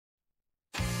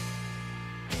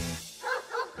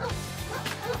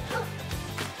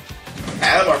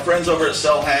friends over at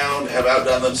Sellhound have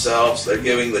outdone themselves. They're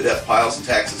giving the DeathPiles and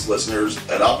Taxes listeners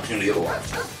an opportunity of a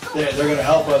lifetime. They're going to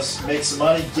help us make some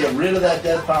money, get rid of that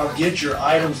death pile, get your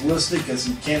items listed because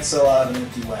you can't sell out an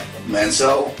empty wagon. Man,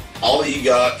 sell all that you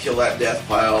got, kill that death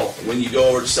pile. When you go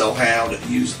over to Sellhound,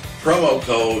 use promo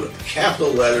code,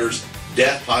 capital letters,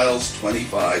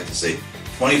 DeathPiles25 to save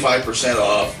 25%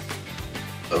 off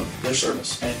of their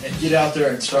service. And get out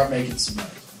there and start making some money.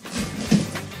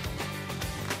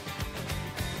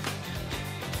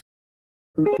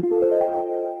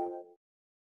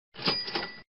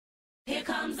 Here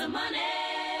comes the money.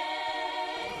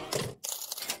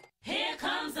 Here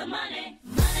comes the money.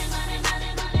 Money, money,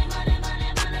 money, money, money, money,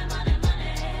 money, money,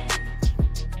 money.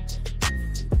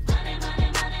 Money, money,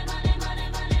 money, money, money,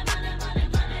 money, money, money,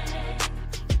 money.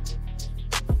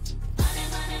 Money,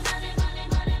 money, money, money,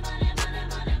 money, money, money,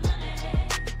 money, money.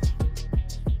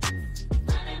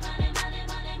 Money, money, money,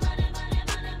 money, money,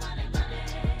 money, money, money.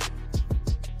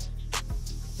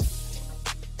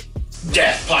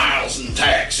 Death Piles and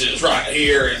Taxes right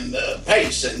here in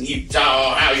Payson,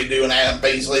 Utah. How you doing, Adam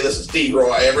Beasley? This is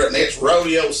D-Roy Everett, and it's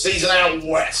rodeo season out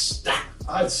west.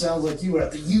 It sounds like you were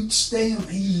at the Ute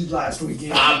Stampede last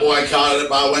weekend. I boycotted it,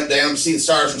 but I went down to see the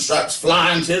Stars and Stripes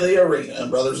flying to the arena. And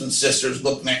brothers and sisters,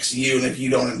 look next to you, and if you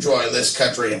don't enjoy this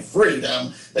country and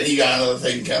freedom, then you got another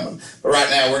thing coming. But right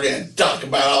now, we're going to talk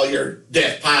about all your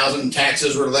Death Piles and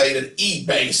Taxes related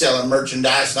eBay selling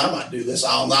merchandise, and I might do this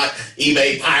all night.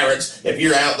 eBay pirates, if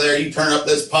you're out there, you turn up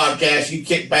this podcast, you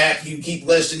kick back, you keep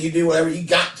listening, you do whatever you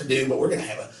got to do, but we're going to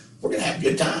have a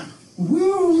good time.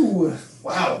 Woo!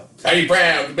 Wow. Are you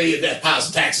proud to be a Death Piles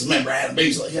and Taxes member, Adam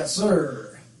Beasley? Yes,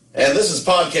 sir. And this is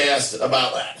a podcast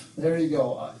about that. There you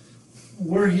go.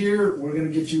 We're here. We're going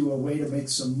to get you a way to make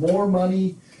some more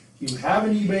money. If you have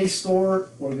an eBay store,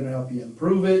 we're going to help you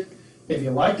improve it. If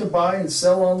you like to buy and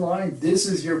sell online, this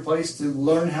is your place to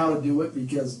learn how to do it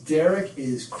because Derek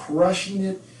is crushing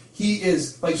it.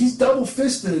 He's double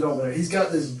fisting it over there. He's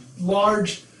got this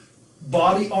large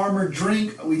body armor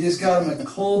drink. We just got him a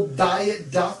cold diet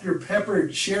Dr. Pepper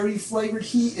cherry flavored.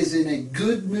 He is in a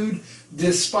good mood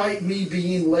despite me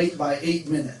being late by 8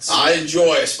 minutes. I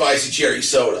enjoy a spicy cherry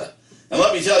soda. And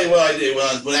let me tell you what I do.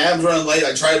 When Adam's running late,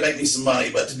 I try to make me some money.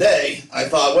 But today, I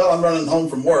thought, well, I'm running home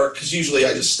from work, because usually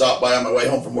I just stop by on my way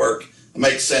home from work. It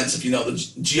makes sense if you know the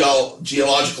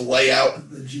geological layout.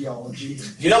 The geology.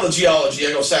 If you know the geology,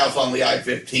 I go south on the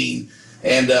I-15.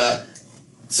 And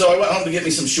so I went home to get me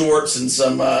some shorts and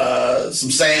some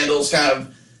sandals, kind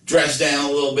of dressed down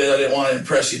a little bit. I didn't want to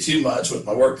impress you too much with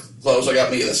my work clothes. I got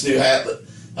me this new hat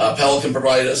that Pelican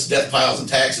provided us, Death Piles and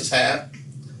Taxes hat.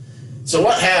 So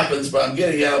what happens, but I'm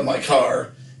getting out of my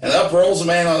car, and up rolls a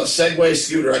man on a Segway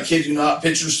scooter. I kid you not,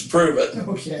 pictures to prove it.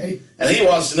 Okay. And he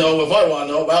wants to know if I want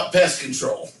to know about pest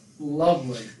control.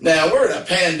 Lovely. Now, we're in a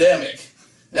pandemic.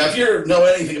 Now, if you know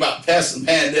anything about pests and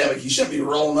pandemic, you shouldn't be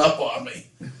rolling up on me.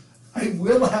 I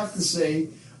will have to say,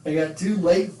 I got 2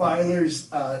 late filers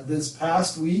this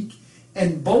past week,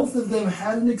 and both of them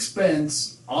had an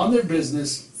expense on their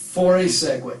business for a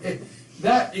Segway.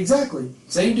 Exactly.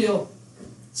 Same deal.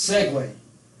 Segway.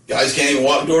 Guys can't even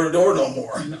walk door to door no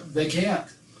more. No, they can't.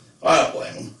 I don't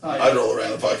blame them. I'd roll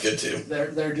around if I could too.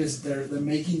 They're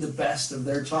making the best of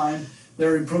their time.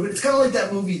 They're improving. It's kind of like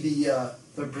that movie, the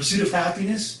Pursuit of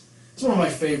Happiness. It's one of my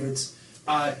favorites.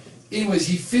 Anyways,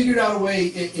 he figured out a way.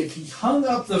 If he hung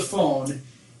up the phone,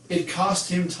 it cost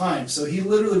him time. So he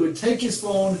literally would take his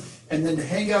phone and then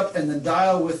hang up and then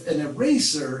dial with an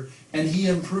eraser, and he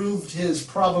improved his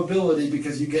probability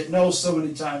because you get no so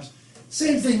many times.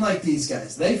 Same thing like these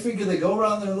guys. They figure they go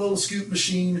around their little scoop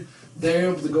machine. They're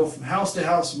able to go from house to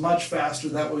house much faster.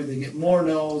 That way they get more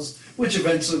no's, which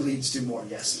eventually leads to more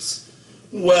yeses.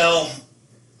 Well,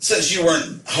 since you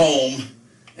weren't home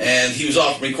and he was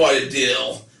offering me quite a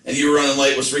deal and you were running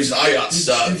late was the reason I got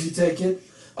stuck. Did you take it?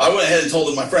 I went ahead and told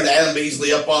him my friend Adam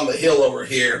Beasley up on the hill over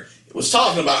here was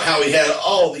talking about how he had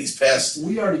all these pests.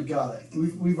 We already got it.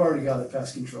 We've already got it,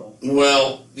 pest control.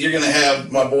 Well, you're going to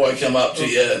have my boy come up to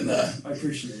you and I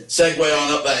appreciate it. segue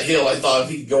on up that hill. I thought if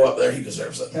he could go up there, he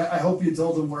deserves it. I hope you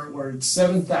told him we're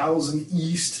 7,000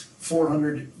 East,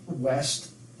 400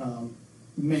 West,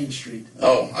 Main Street.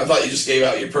 Oh, I thought you just gave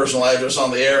out your personal address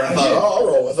on the air, and I thought, I'll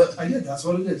roll with it. I did. That's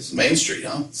what it is. Main Street,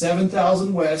 huh?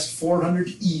 7,000 West, 400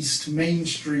 East, Main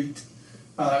Street,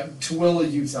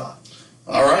 Tooele, Utah.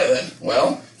 All right, then.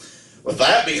 Well, with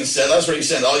that being said, that's where you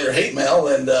send all your hate mail,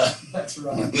 and that's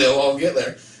right. They'll all get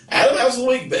there. Adam, how's the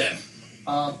week been?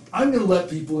 I'm going to let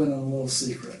people in on a little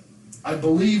secret. I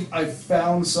believe I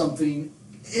found something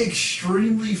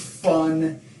extremely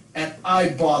fun, and I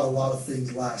bought a lot of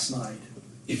things last night.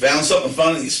 You found something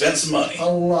fun and you spent some money. A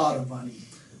lot of money.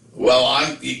 Well,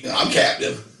 I'm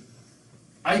captive.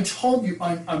 I told you,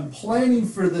 I'm planning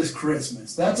for this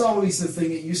Christmas. That's always the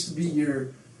thing. It used to be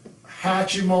your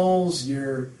Hatchimals,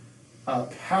 your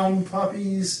pound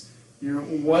puppies, your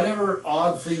whatever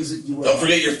odd things that you would. Don't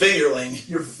forget your fingerling.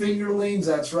 Your fingerlings,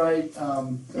 that's right.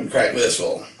 And crack this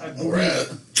one. We're at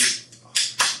it.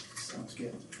 Sounds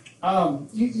good.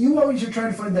 You always are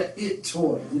trying to find that it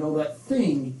toy, that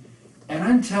thing. And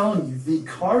I'm telling you, the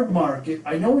card market,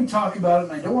 I know we talk about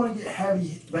it and I don't want to get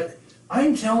heavy, but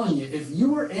I'm telling you, if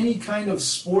you are any kind of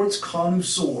sports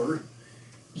connoisseur,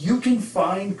 you can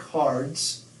find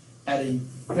cards at a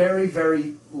very,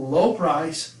 very low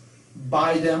price,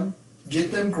 buy them,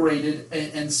 get them graded,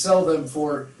 and sell them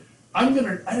for, I don't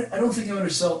think I'm going to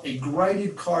sell a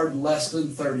graded card less than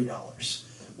 $30.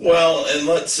 Well, and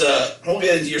we'll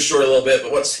get into your story a little bit,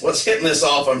 but what's hitting this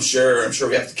off, I'm sure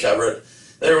we have to cover it.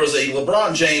 There was a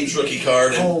LeBron James rookie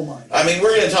card, and oh my! I mean,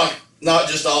 we're going to talk not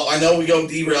just all. I know we go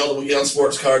derailed when we get on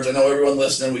sports cards. I know everyone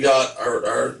listening. We got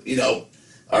our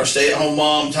stay-at-home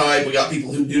mom type. We got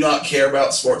people who do not care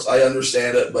about sports. I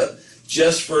understand it, but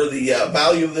just for the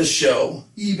value of this show,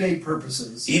 eBay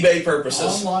purposes,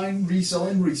 online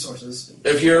reselling resources.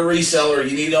 If you're a reseller,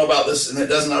 you need to know about this, and it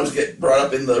doesn't always get brought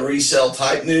up in the resell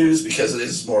type news because it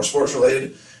is more sports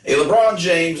related. A LeBron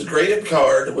James graded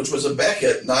card, which was a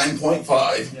Beckett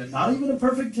 9.5. Yeah, not even a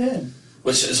perfect 10.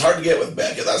 Which is hard to get with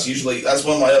Beckett. That's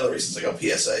one of my other reasons I go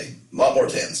PSA. A lot more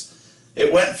 10s.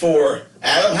 It went for,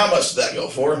 Adam, how much did that go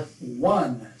for?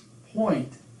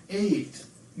 $1.8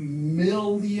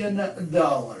 million.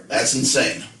 That's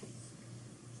insane.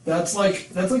 That's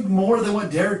like more than what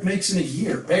Derek makes in a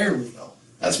year. Barely, though.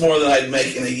 That's more than I'd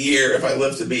make in a year if I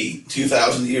lived to be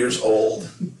 2,000 years old.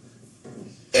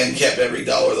 And kept every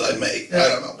dollar that I make. I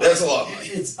don't know. That's a lot of money.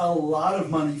 It's a lot of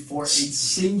money for a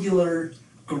singular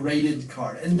graded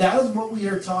card. And that is what we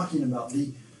are talking about.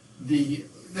 The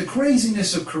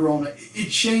craziness of Corona,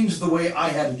 it changed the way I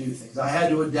had to do things. I had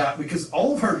to adapt because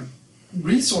all of our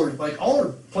resources, like all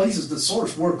our places to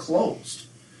source, were closed.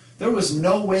 There was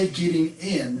no way getting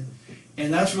in.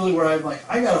 And that's really where I'm like,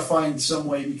 I got to find some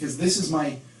way because this is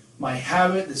my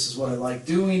habit, this is what I like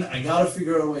doing, I gotta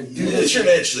figure out a way to do this. It's your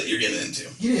niche that you're getting into.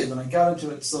 It is, and I got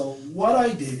into it. So what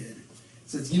I did,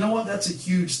 says, you know what, that's a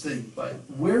huge thing, but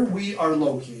where we are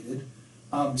located,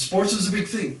 sports is a big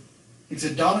thing. It's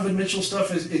a Donovan Mitchell stuff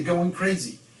is going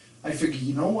crazy. I figured,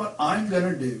 you know what I'm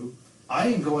gonna do? I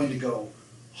am going to go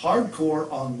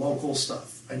hardcore on local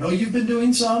stuff. I know you've been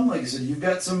doing some, like I said, you've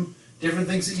got some different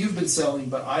things that you've been selling,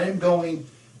 but I am going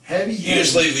heavy. You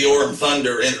just leave the Orem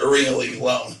Thunder and Arena League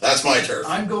alone. That's my turf.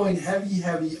 I'm going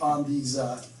heavy on these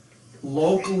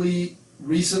locally,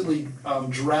 recently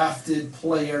drafted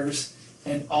players,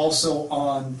 and also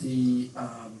on the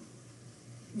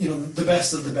the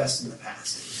best of the best in the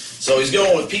past. So he's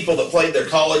going with people that played their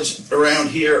college around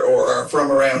here or are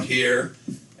from around here,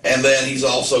 and then he's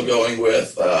also going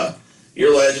with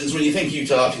your legends. When you think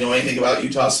Utah, if you know anything about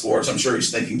Utah sports, I'm sure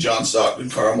he's thinking John Stockton,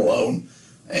 Karl Malone,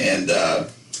 and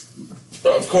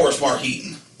of course, Mark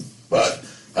Eaton, but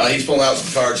he's pulling out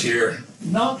some cards here.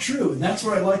 Not true, and that's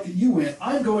where I like that you went.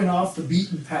 I'm going off the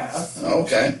beaten path.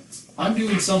 Okay. I'm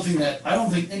doing something that I don't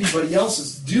think anybody else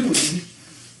is doing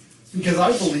because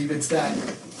I believe it's that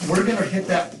we're going to hit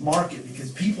that market because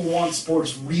people want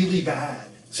sports really bad.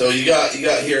 So you got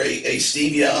here a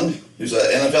Steve Young, who's an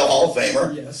NFL Hall of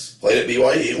Famer. Yes. Played at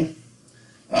BYU.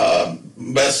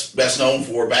 Best known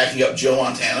for backing up Joe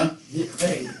Montana. Yeah,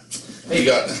 hey. You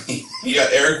got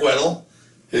Eric Weddle,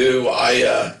 who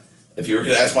if you were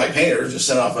going to ask my painter, just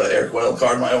sent off an Eric Weddle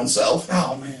card my own self.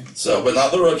 Oh man. So, but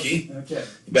not the rookie. Okay.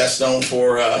 Best known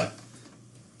for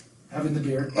having the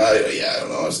beard. I don't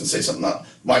know. I was going to say something. Not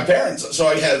my parents. So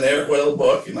I had an Eric Weddle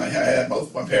book, and I had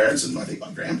both my parents and I think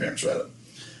my grandparents read it.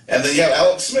 And then you have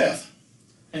Alex Smith.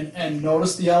 And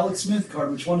notice the Alex Smith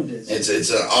card. Which one it is? It's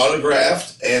an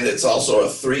autographed, and it's also a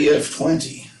 3 of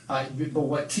 20. But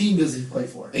what team does he play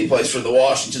for? He plays for the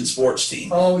Washington sports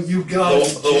team. Oh, you got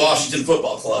the Washington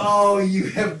Football Club. Oh, you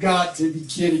have got to be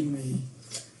kidding me.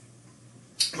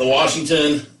 The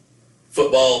Washington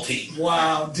football team.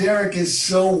 Wow, Derek is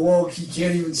so woke he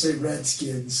can't even say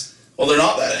Redskins. Well, they're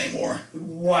not that anymore.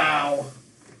 Wow.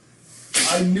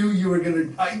 I knew you were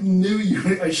gonna.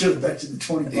 I should have bet you the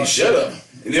 $20. You should have.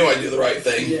 You knew I'd do the right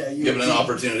thing. Yeah, given an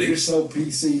opportunity. You're so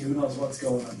PC. Who knows what's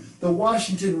going on? The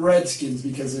Washington Redskins,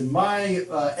 because in my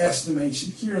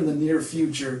estimation, here in the near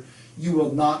future, you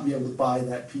will not be able to buy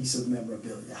that piece of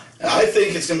memorabilia. And I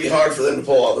think it's going to be hard for them to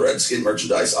pull all the Redskin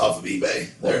merchandise off of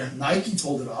eBay. Well, Nike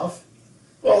pulled it off.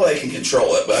 Well, they can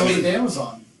control it, but So I mean, did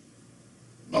Amazon.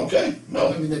 Okay.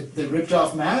 I mean, they ripped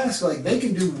off masks. Like, they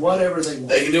can do whatever they want.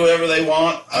 They can do whatever they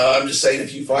want. I'm just saying,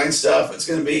 if you find stuff, it's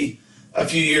going to be a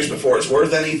few years before it's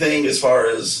worth anything. As far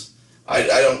as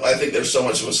I think there's so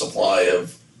much of a supply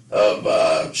of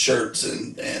shirts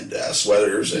and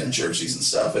sweaters and jerseys and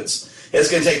stuff. It's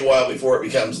going to take a while before it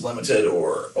becomes limited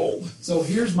or old. So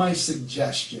here's my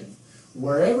suggestion: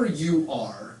 wherever you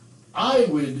are, I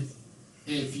would,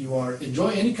 if you are enjoy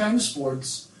any kind of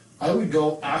sports, I would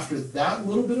go after that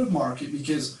little bit of market,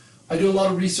 because I do a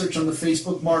lot of research on the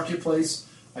Facebook Marketplace.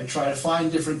 I try to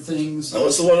find different things. Now,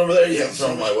 what's the one over there you have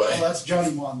thrown my way? Oh, that's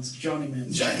Johnny Manziel. Johnny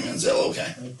Manziel,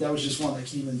 okay. That was just one that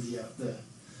came in the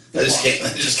That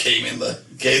just came in the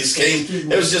case.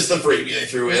 It was just the freebie they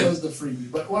threw in. It was the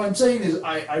freebie. But what I'm saying is,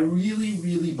 I really,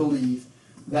 really believe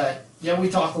that, yeah, we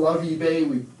talk a lot of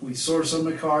eBay, we source on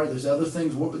the car, there's other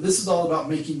things, but this is all about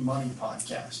making money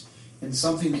podcast and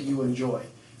something that you enjoy.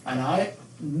 And I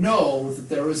know that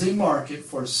there is a market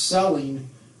for selling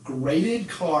graded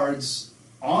cards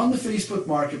on the Facebook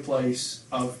Marketplace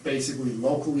of basically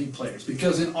local league players,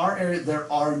 because in our area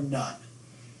there are none.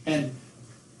 And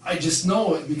I just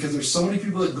know it because there's so many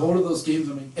people that go to those games.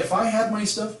 I mean, if I had my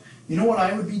stuff, you know what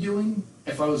I would be doing?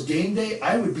 If I was game day,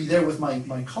 I would be there with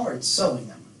my cards selling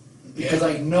them, because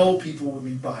I know people would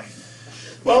be buying them.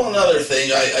 Well, another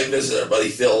thing, I visit our buddy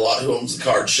Phil a lot, who owns the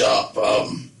card shop.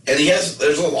 And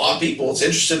there's a lot of people that's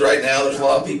interested right now. There's a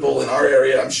lot of people in our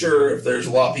area. I'm sure if there's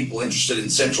a lot of people interested in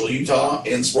Central Utah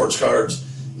in sports cards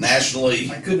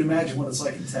nationally. I couldn't imagine what it's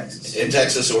like in Texas. In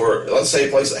Texas, or let's say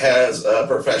a place that has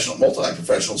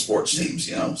multi-professional sports teams,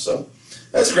 So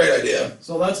that's a great idea.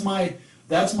 So that's my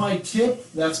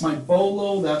tip. That's my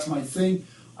bolo. That's my thing.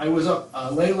 I was up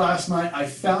late last night. I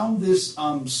found this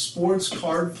sports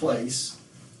card place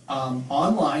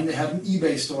online. They had an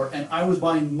eBay store, and I was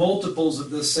buying multiples of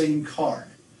the same card.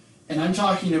 And I'm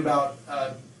talking about,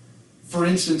 for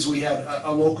instance, we had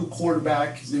a local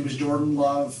quarterback. His name was Jordan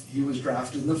Love. He was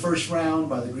drafted in the first round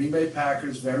by the Green Bay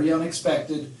Packers. Very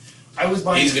unexpected. I was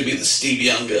buying. He's going to be the Steve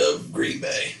Young of Green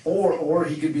Bay, or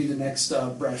he could be the next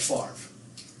Brett Favre.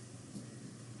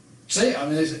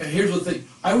 Here's the thing.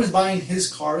 I was buying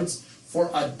his cards for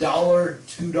 $1, $2,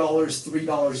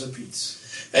 $3 a piece.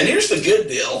 And here's the good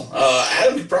deal.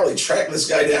 Adam could probably track this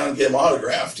guy down and get him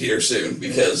autographed here soon,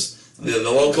 because the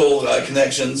local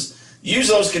connections, use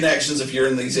those connections if you're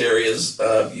in these areas.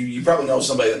 You probably know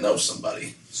somebody that knows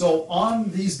somebody. So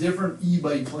on these different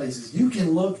eBay places, you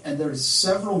can look, and there's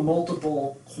several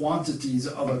multiple quantities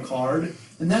of a card,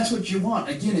 and that's what you want.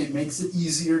 Again, it makes it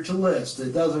easier to list.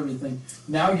 It does everything.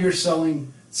 Now you're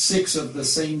selling 6 of the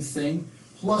same thing,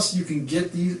 plus you can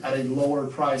get these at a lower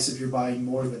price if you're buying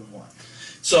more than one.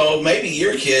 So maybe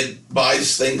your kid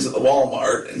buys things at the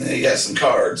Walmart, and then he has some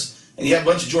cards, and you have a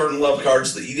bunch of Jordan Love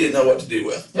cards that you didn't know what to do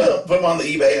with. Yeah. Put them on the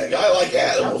eBay, and a guy like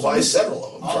Adam will buy several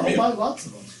of them from you. I'll buy lots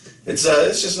of them. It's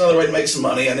just another way to make some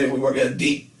money. I knew we weren't going to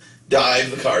deep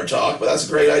dive the card talk, but that's a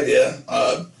great idea.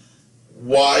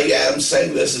 Why Adam's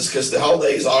saying this is because the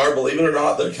holidays are, believe it or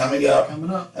not, they're coming up.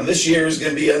 And this year is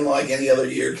going to be unlike any other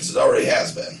year, because it already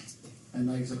has been.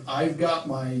 And like I said, I've got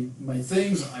my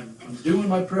things. I'm doing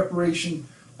my preparation.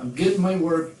 I'm getting my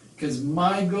work, because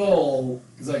my goal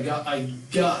is I got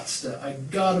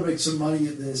to make some money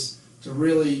at this to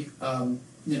really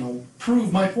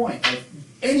prove my point. Like,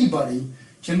 anybody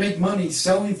can make money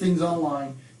selling things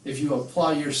online if you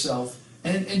apply yourself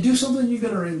and do something you're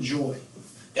going to enjoy.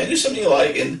 Yeah, do something you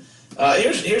like. And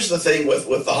here's the thing with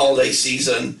the holiday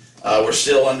season. We're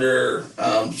still under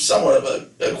somewhat of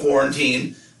a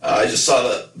quarantine. I just saw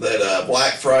that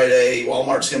Black Friday,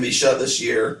 Walmart's going to be shut this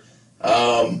year.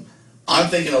 I'm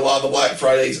thinking a lot of the Black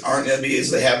Fridays aren't going to be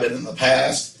as they have been in the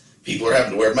past. People are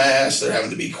having to wear masks. They're having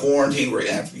to be quarantined. We're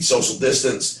going to have to be social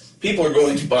distance. People are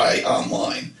going to buy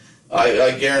online.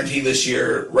 I guarantee this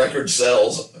year record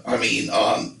sales, on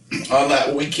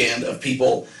that weekend, of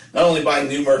people not only buying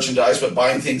new merchandise, but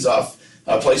buying things off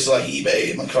places like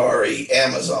eBay, Mercari,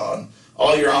 Amazon,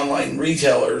 all your online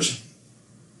retailers.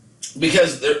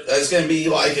 Because it's going to be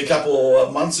like a couple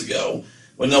of months ago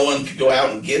when no one could go out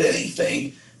and get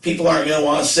anything. People aren't going to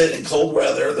want to sit in cold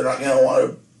weather. They're not going to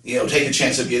want to take a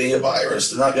chance of getting a virus.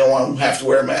 They're not going to want to have to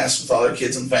wear masks with all their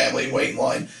kids and family and wait in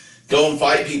line. Go and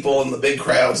fight people in the big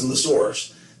crowds in the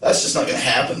stores. That's just not going to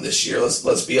happen this year.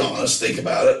 Let's be honest. Think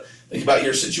about it. Think about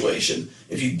your situation.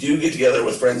 If you do get together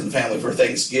with friends and family for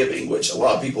Thanksgiving, which a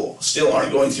lot of people still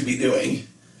aren't going to be doing,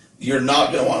 you're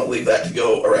not going to want to leave that to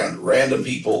go around random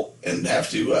people and have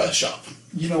to shop.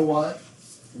 You know what?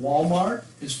 Walmart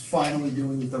is finally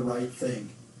doing the right thing.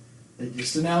 They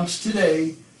just announced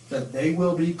today that they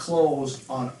will be closed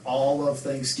on all of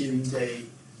Thanksgiving Day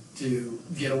to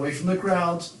get away from the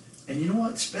crowds, and you know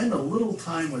what? Spend a little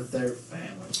time with their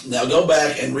family. Now go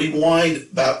back and rewind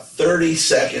about 30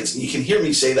 seconds, and you can hear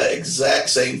me say that exact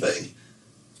same thing.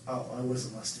 Oh, I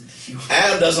wasn't listening to you.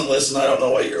 Adam doesn't listen. I don't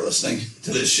know why you're listening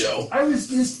to this show. I was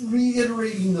just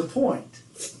reiterating the point.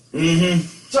 Mm-hmm.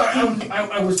 Sorry,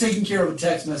 I was taking care of a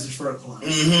text message for a client.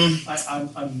 Mm-hmm.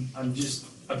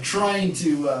 I'm trying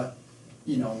to,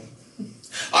 you know.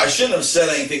 I shouldn't have said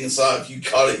anything inside if you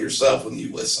caught it yourself when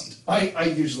you listened. I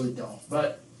usually don't,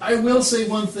 but I will say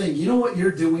one thing. You know what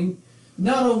you're doing?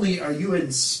 Not only are you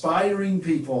inspiring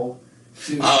people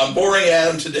to... I'm boring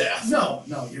Adam to death. No,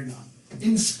 you're not.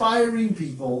 Inspiring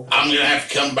people... I'm going to have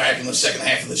to come back in the second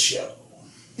half of the show.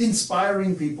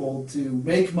 Inspiring people to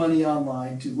make money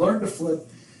online, to learn to flip.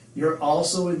 You're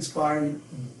also inspiring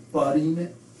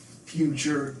budding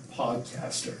future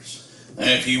podcasters. And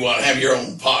if you want to have your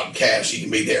own podcast, you can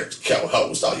be there to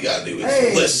co-host. All you got to do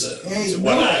is listen to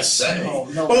what I say.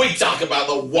 No. When we talk about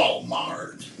the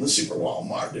Walmart, the Super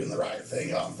Walmart doing the right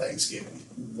thing on Thanksgiving.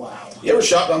 Wow. You ever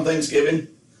shopped on Thanksgiving?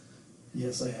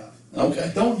 Yes, I have.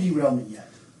 Okay. Don't derail me yet.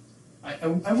 I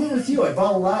went with you. I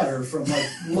bought a ladder from like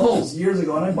Lowe's years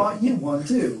ago, and I bought you one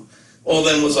too. Well,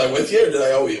 then was I with you, or did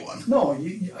I owe you one? No,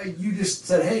 you just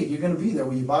said, "Hey, you're going to be there.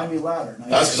 Will you buy me a ladder?"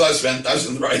 And That's because I was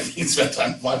doing the right thing, spent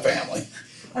time with my family.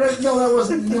 No, that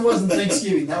wasn't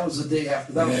Thanksgiving. That was the day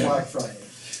after. That was Black Friday.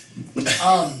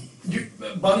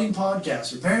 Budding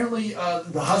podcaster. Apparently,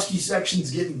 the Husky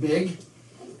section's getting big.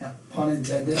 Pun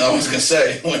intended. I was going to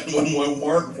say, when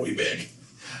weren't we big?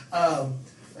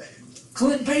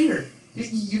 Clint Painter.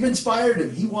 You've inspired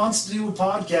him. He wants to do a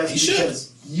podcast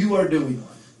because you are doing one.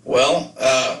 Well,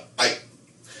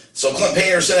 so Clint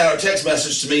Painter sent out a text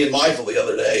message to me and Michael the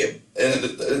other day, and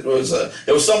it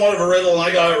was somewhat of a riddle, and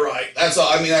I got it right. That's all.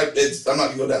 I mean, I'm not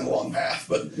going to go down the long path,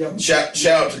 but shout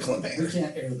out to Clint Painter. We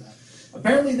can't air that.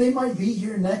 Apparently, they might be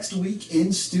here next week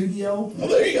in studio. Well,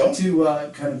 there you go.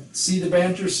 To kind of see the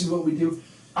banter, see what we do.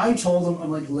 I told them,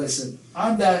 I'm like, listen,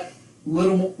 I'm that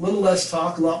little less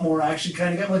talk, a lot more action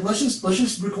kind of guy. I'm like, let's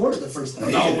just record it the first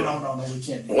time. No, we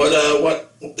can't do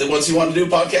that. What's he want to do a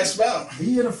podcast about?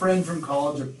 He and a friend from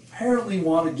college apparently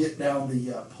want to get down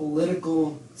the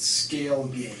political scale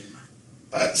game.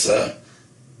 That's a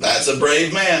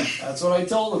brave man. That's what I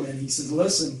told him, and he said,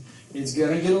 listen, it's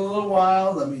going to get a little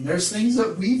wild. I mean, there's things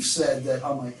that we've said that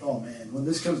I'm like, oh man, when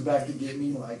this comes back to get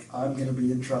me, like, I'm going to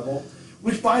be in trouble.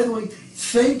 Which, by the way,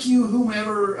 thank you,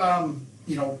 whomever,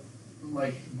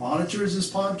 like, monitors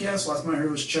this podcast. Last time I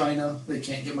heard was China. They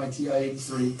can't get my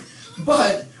TI-83.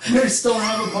 But we still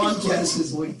have a podcast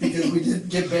this week because we didn't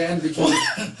get banned because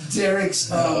Derek's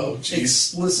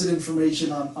explicit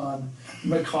information on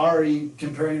Macari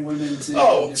comparing women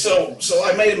to... So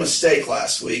I made a mistake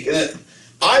last week, and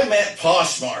I meant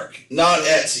Poshmark, not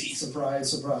Etsy.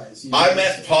 Surprise. I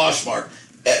meant Poshmark.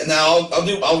 Now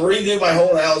I'll redo my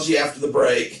whole analogy after the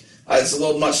break. It's a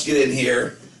little much to get in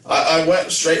here. I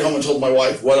went straight home and told my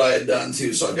wife what I had done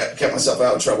too, so I kept myself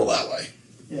out of trouble that way.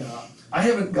 Yeah, I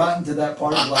haven't gotten to that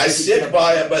part of life. I stick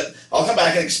by it, but I'll come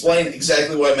back and explain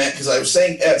exactly what I meant, because I was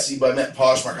saying Etsy, but I meant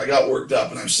Poshmark. I got worked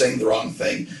up and I was saying the wrong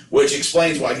thing, which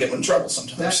explains why I get in trouble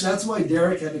sometimes. That's why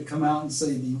Derek had to come out and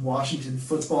say the Washington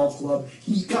Football Club.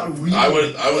 He got real... I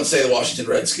wouldn't say the Washington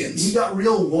Redskins. He got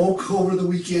real woke over the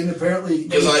weekend. Apparently,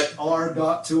 HR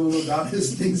got to him about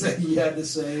his things that he had to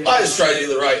say. I just try to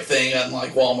do the right thing,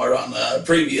 unlike Walmart on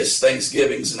previous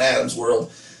Thanksgivings in Adam's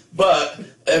world. But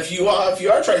if you are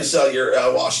trying to sell your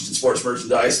Washington sports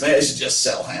merchandise, man, you should just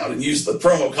sell Hound and use the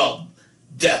promo code.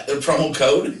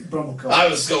 Promo code. I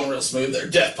was going real smooth there.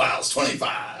 DeathPiles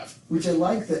 25. Which I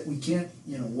like that we can't,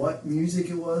 what music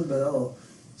it was, but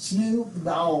Snoop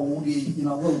Dogg,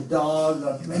 little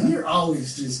dog. Man, you're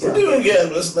always just... We're doing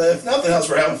good. Listen, if nothing else,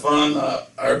 we're having fun.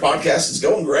 Our podcast is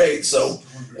going great. So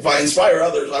if I inspire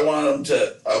others, I want them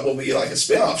to... we'll be like a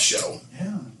spin-off show.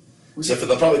 Yeah. Except for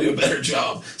they'll probably do a better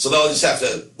job. So they'll just have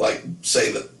to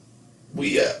say that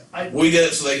we did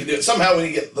it so they can do it. Somehow when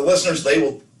you get the listeners, they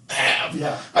will have.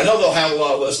 Yeah. I know they'll have a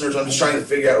lot of listeners. I'm just trying to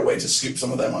figure out a way to scoop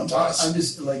some of them onto us. I'm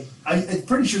just I'm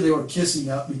pretty sure they were kissing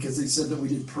up because they said that we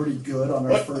did pretty good on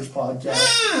our first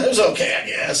podcast. It was okay, I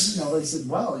guess. They said,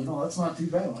 wow, that's not too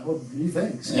bad. I'm like, well, gee,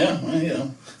 thanks. Yeah,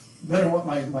 well, Better than what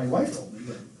my wife told me.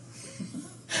 But.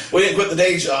 We didn't quit the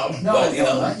day job. No, but,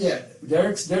 not yet.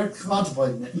 Derek's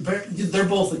contemplating it. They're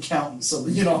both accountants, so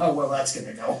you know how well that's going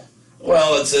to go.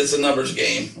 Well, it's a numbers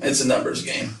game. It's a numbers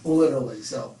game. Literally.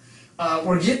 So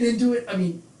we're getting into it. I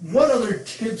mean, what other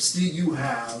tips do you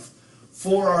have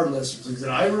for our listeners? Like I said,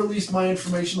 I released my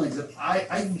information. Like I said,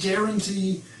 I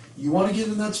guarantee You want to get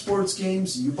in that sports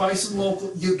games, you buy some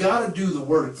local, you got to do the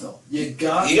work, though. You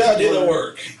got to do the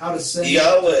work. How to send you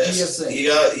got to list. PSA. You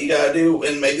got to do,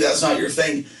 and maybe that's not your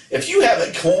thing. If you have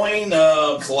a coin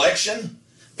collection,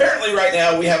 apparently right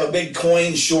now we have a big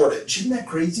coin shortage. Isn't that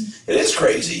crazy? It is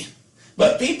crazy.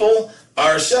 But people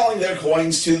are selling their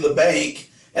coins to the bank,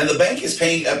 and the bank is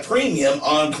paying a premium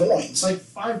on coins. It's like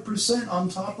 5% on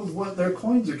top of what their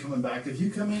coins are coming back. If you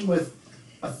come in with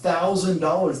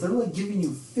 $1,000, they're like giving you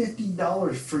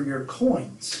 $50 for your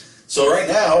coins. So right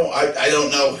now, I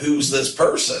don't know who's this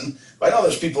person, but I know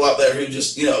there's people out there who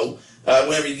just,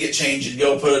 whenever you get change, you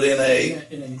go put it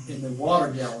in the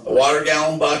water gallon. A water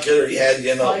gallon bucket, or you had,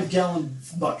 5-gallon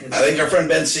bucket. I think our friend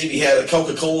Ben Seavey had a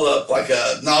Coca-Cola, like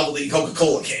a novelty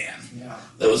Coca-Cola can. Yeah.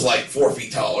 That was like 4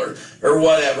 feet taller, or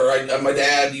whatever. My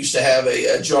dad used to have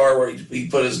a jar where he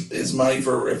put his money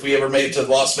for if we ever made it to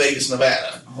Las Vegas,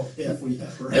 Nevada. Oh, if we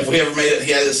ever. If we ever made it,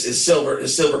 he had his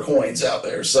silver coins out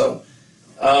there. So,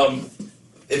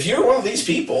 if you're one of these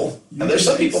people, and there's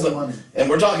some people that, and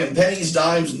we're talking pennies,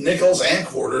 dimes, nickels, and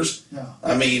quarters. Yeah.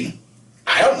 I mean,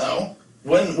 I don't know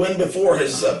when before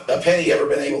has a penny ever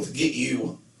been able to get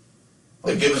you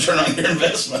a good return on your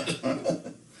investment.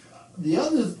 The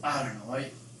other, I don't know.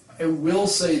 I will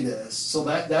say this. So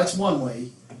that's one way,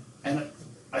 and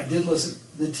I did listen.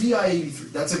 The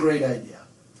TI-83. That's a great idea.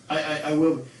 I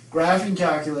will. Graphing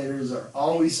calculators are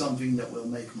always something that will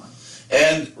make money.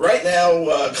 And right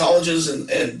now, colleges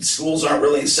and schools aren't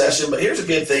really in session, but here's a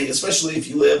good thing, especially if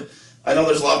you live, I know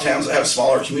there's a lot of towns that have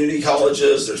smaller community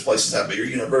colleges, there's places that have bigger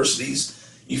universities.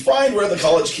 You find where the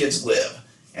college kids live.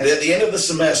 And at the end of the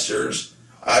semesters,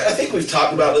 I think we've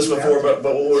talked about this before, but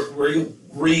we'll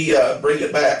bring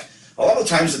it back. A lot of the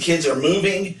times the kids are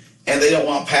moving, and they don't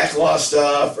want to pack a lot of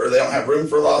stuff, or they don't have room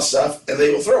for a lot of stuff, and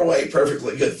they will throw away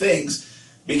perfectly good things,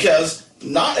 because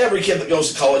not every kid that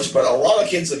goes to college, but a lot of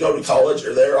kids that go to college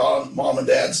are there on mom and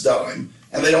dad's dime,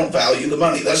 and they don't value the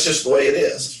money. That's just the way it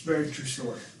is. It's a very true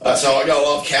story. That's how I got a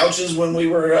lot of couches when we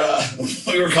were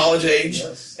college age,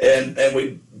 yes. and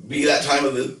we'd be that time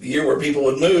of the year where people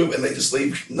would move, and they just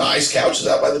leave nice couches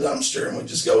out by the dumpster, and we'd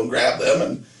just go and grab them.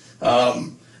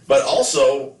 And but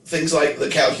also things like the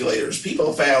calculators.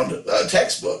 People found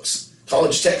textbooks.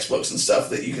 College textbooks and stuff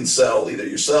that you can sell either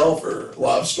yourself, or a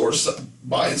lot of stores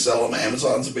buy and sell them.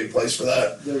 Amazon's a big place for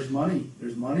that. There's money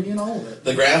in all of it.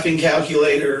 The graphing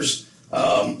calculators,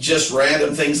 just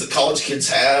random things that college kids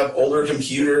have, older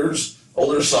computers,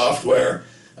 older software.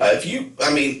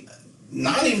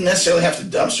 Not even necessarily have to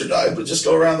dumpster dive, but just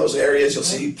go around those areas. You'll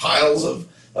see piles of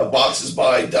boxes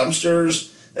by dumpsters.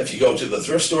 If you go to the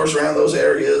thrift stores around those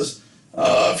areas,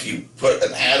 if you put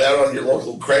an ad out on your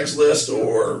local Craigslist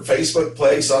or Facebook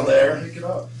place on there, Pick it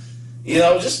up. you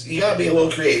gotta be a little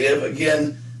creative.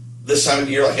 Again, this time of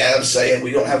year, like Adam's saying,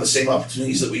 we don't have the same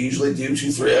opportunities that we usually do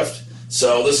to thrift.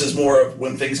 So this is more of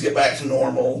when things get back to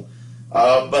normal.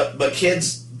 But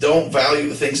kids don't value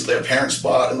the things that their parents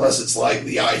bought unless it's like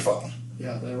the iPhone.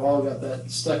 Yeah, they've all got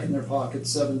that stuck in their pocket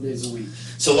 7 days a week.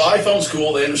 So the iPhone's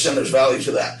cool. They understand there's value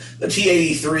to that. The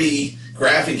T83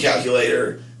 graphing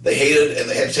calculator, they hated, and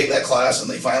they had to take that class, and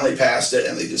they finally passed it,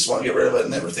 and they just want to get rid of it and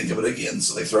never think of it again.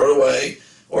 So they throw it away,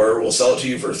 or we'll sell it to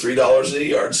you for $3 at a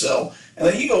yard sale. And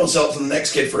then you go and sell it to the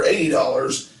next kid for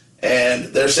 $80, and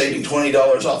they're saving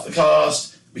 $20 off the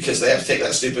cost because they have to take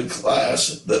that stupid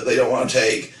class that they don't want to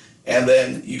take. And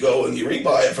then you go and you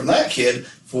rebuy it from that kid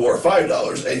for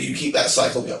 $5, and you keep that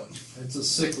cycle going. It's a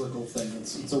cyclical thing.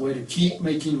 It's a way to keep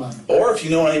making money. Or if you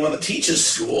know anyone that teaches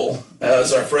school,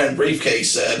 as our friend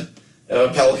Briefcase said,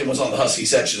 Pelican was on the Husky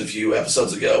section a few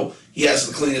episodes ago. He has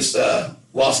the cleanest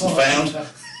lost and found.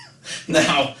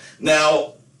 Now,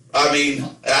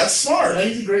 that's smart. That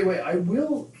is a great way.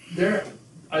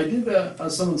 I did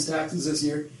someone's taxes this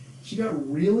year. She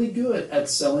got really good at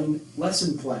selling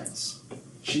lesson plans.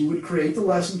 She would create the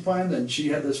lesson plan, and she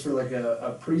had this for like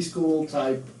a preschool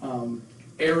type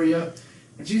area,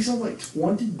 and she sold like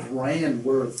 $20,000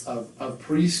 worth of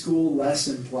preschool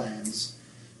lesson plans.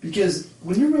 Because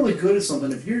when you're really good at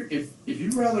something, if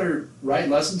you'd rather write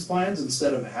lessons plans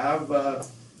instead of have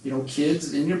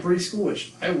kids in your preschool,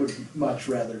 which I would much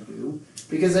rather do,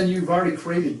 because then you've already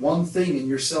created one thing and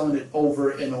you're selling it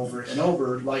over and over and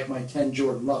over, like my 10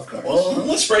 Jordan Love cards. Well,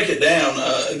 let's break it down.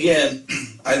 Again,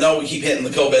 I know we keep hitting the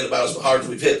COVID about as hard as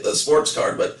we've hit the sports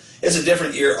card, but it's a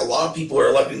different year. A lot of people are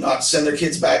electing not to send their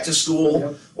kids back to school,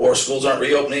 Yep. or schools aren't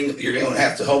reopening. You're going to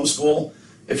have to homeschool.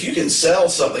 If you can sell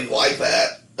something like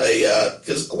that,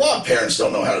 because a lot of parents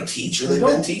don't know how to teach, or they've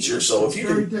been teachers. So if you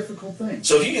Very can, difficult thing.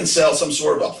 so if you can sell some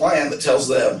sort of a plan that tells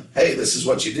them, hey, this is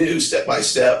what you do, step by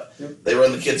step. Yep. They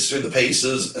run the kids through the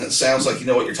paces, and it sounds like you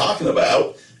know what you're talking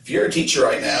about. if you're a teacher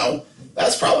right now,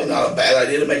 that's probably not a bad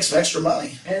idea to make some extra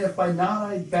money. And if by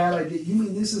not a bad idea, you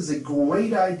mean this is a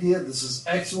great idea, this is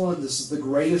excellent, this is the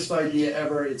greatest idea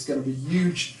ever, it's going to be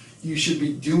huge, you should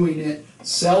be doing it.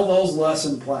 Sell those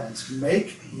lesson plans.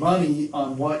 Make money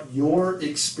on what your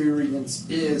experience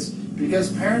is,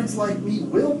 because parents like me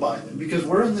will buy them, because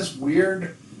we're in this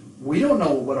weird, we don't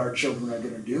know what our children are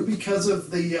going to do because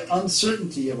of the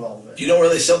uncertainty of all of it. Do you know where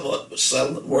they sold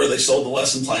the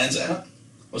lesson plans at?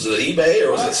 Was it at eBay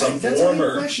or was it some That's forum? a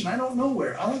good question. I don't know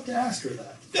where. I'll have to ask her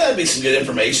that. Yeah, that'd be some good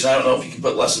information. I don't know if you can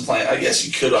put lesson plan. I guess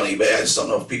you could on eBay. I just don't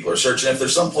know if people are searching. If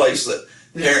there's some place that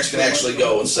parents can actually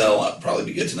go and sell, that'd probably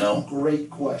be good to know. Great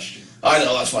question. I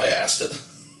know, that's why I asked it.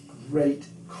 Great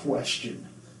question.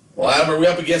 Well, Adam, are we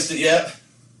up against it yet?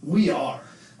 We are.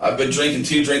 I've been drinking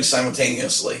 2 drinks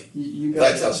simultaneously. You If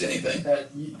that tells you anything.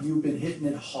 You've been hitting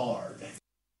it hard.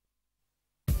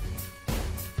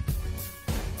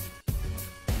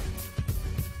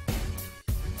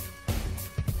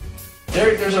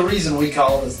 Derek, there's a reason we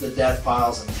call this the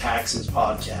DeathPiles and Taxes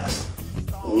podcast.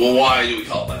 Well, why do we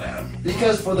call it that, Adam?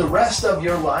 Because for the rest of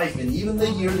your life, and even the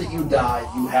year that you die,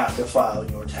 you have to file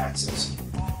your taxes.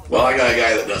 Well, I got a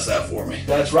guy that does that for me.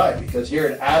 That's right, because here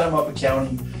at Adam Up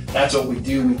Accounting, that's what we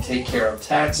do. We take care of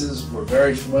taxes. We're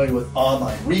very familiar with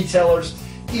online retailers.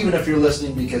 Even if you're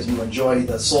listening because you enjoy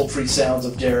the sultry sounds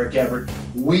of Derek Everett,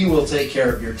 we will take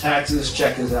care of your taxes.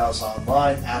 Check us out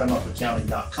online,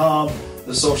 adamupaccounting.com.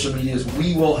 The social medias,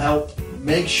 we will help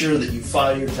make sure that you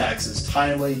file your taxes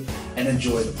timely and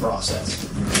enjoy the process.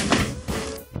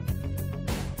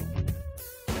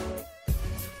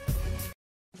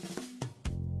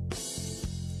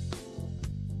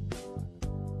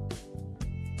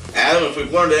 Adam, if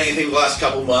we've learned anything the last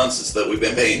couple months, it's that we've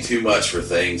been paying too much for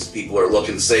things. People are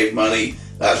looking to save money.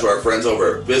 That's where our friends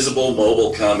over at Visible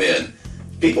Mobile come in.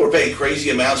 People are paying crazy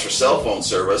amounts for cell phone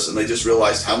service, and they just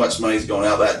realized how much money is going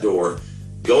out that door.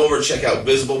 Go over and check out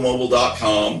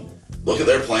visiblemobile.com. Look at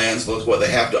their plans. Look at what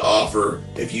they have to offer.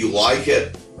 If you like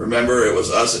it, remember it was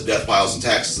us at DeathPiles and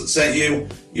Taxes that sent you.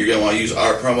 You're going to want to use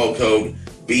our promo code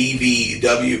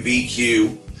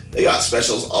BVWVQ. They got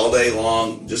specials all day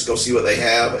long. Just go see what they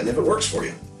have, and if it works for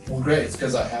you. Well, great. It's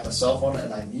because I have a cell phone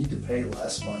and I need to pay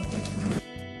less money.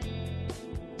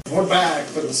 We're back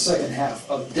for the second half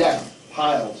of Death,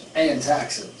 Piles, and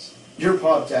Taxes, your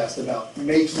podcast about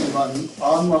making money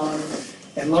online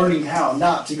and learning how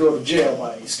not to go to jail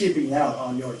by skipping out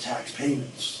on your tax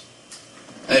payments.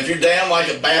 And if you're down like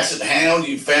a basset hound,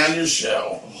 you found your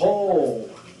show. Oh,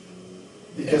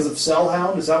 because of cell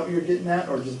hound, is that what you're getting at,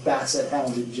 or just basset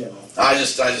hound in general? I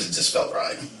just felt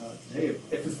right. Hey,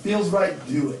 if it feels right,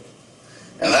 do it.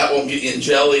 And that won't get you in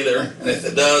jail either. And if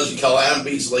it does, you call Adam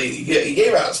Beasley. He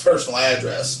gave out his personal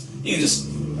address. You just,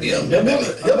 he'll bail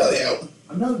you out.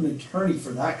 I'm not an attorney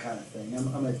for that kind of thing.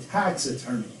 I'm a tax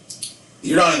attorney.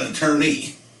 You're not an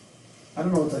attorney. I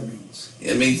don't know what that means.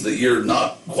 It means that you're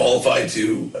not qualified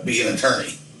to be an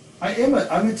attorney. I'm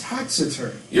a tax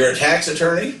attorney. You're a tax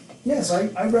attorney? Yes,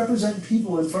 I represent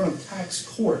people in front of tax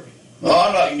court. Well,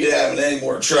 I'm not going to get Adam in any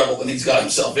more trouble than he's got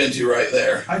himself into right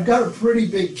there. I've got a pretty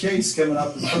big case coming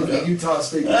up in front of the Utah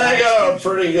State. I got a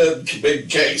pretty good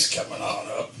big case coming on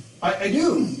up. I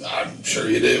do. I'm sure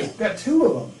you do. I've got 2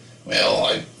 of them.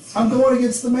 Well, I'm going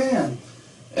against the man.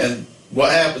 And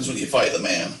what happens when you fight the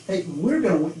man? Hey, we're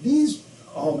going to win. These,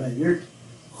 oh man,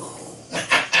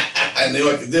 I knew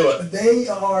I could do it. they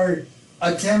are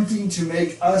attempting to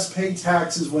make us pay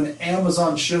taxes when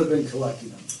Amazon should have been collecting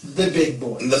them. The big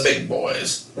boys. The big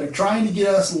boys. They're trying to get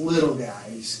us little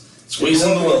guys.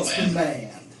 Squeezing the little It's man. the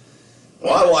man.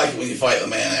 Well, I like it when you fight the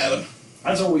man, Adam.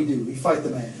 That's what we do. We fight the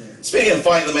man here. Speaking of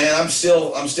fighting the man, I'm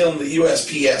still in the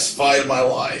USPS fight of my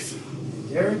life.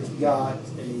 Derek got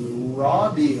a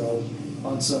raw deal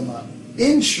on some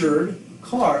insured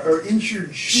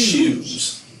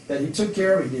shoes that he took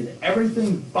care of. He did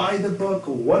everything by the book,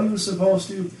 what he was supposed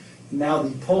to. Now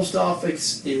the post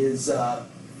office is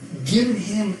giving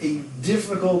him a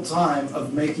difficult time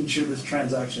of making sure this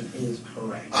transaction is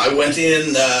correct. I went in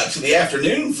to the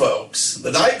afternoon folks,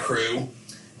 the night crew,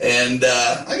 and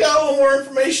I got a little more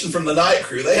information from the night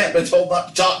crew. They hadn't been told not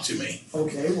to talk to me.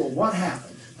 Okay, well, what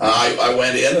happened? I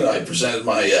went in and I presented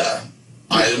my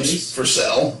items case? for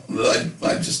sale that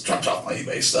I just dropped off my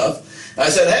eBay stuff. And I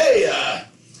said, hey,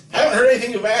 haven't heard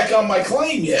anything back on my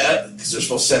claim yet, because they're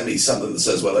supposed to send me something that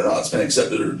says whether or not it's been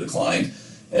accepted or declined,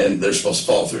 and they're supposed to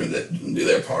follow through and do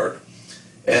their part.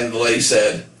 And the lady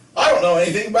said, I don't know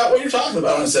anything about what you're talking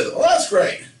about. And I said, well, that's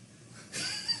great.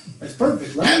 That's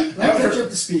perfect. Let me catch up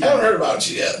to speed. Haven't heard about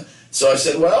you yet. So I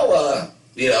said, well,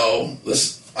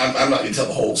 I'm not going to tell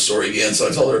the whole story again. So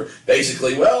I told her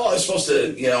basically, well, I was supposed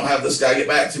to, have this guy get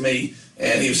back to me,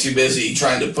 and he was too busy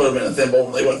trying to put them in a thimble,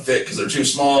 and they wouldn't fit because they're too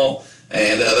small.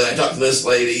 And then I talked to this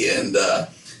lady, and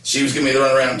she was giving me the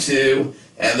runaround too.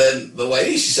 And then the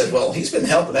lady, she said, well, he's been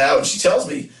helping out, and she tells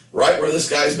me right where this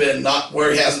guy's been, not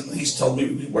where he hasn't. He's told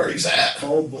me where he's at.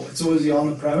 Oh boy! So was he on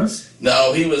the premise?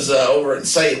 No, he was over in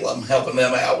Salem helping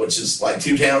them out, which is like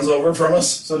 2 towns over from us.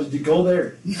 So did you go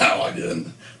there? No, I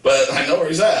didn't. But I know where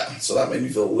he's at, so that made me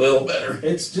feel a little better.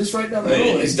 It's just right down the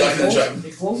road. He's ducking and driving.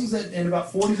 It closes in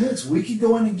about 40 minutes. We could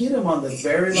go in and get him on the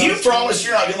very last. You promise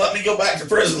you're not going to let me go back to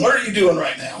prison. What are you doing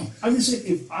right now? I'm just saying,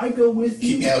 if I go with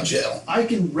you, keep me out of jail. I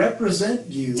can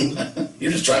represent you.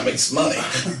 You're just trying to make some money.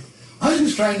 I'm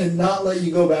just trying to not let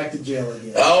you go back to jail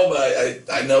again. Oh,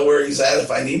 but I know where he's at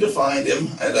if I need to find him,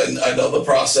 and I know the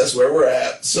process where we're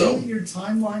at. So isn't your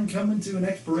timeline coming to an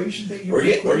expiration date? We're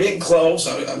getting close.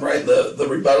 I'm writing the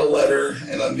rebuttal letter,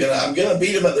 and I'm gonna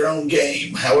beat them at their own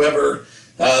game. However,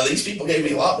 these people gave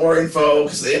me a lot more info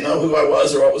because they didn't know who I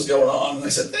was or what was going on. And I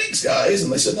said, thanks, guys.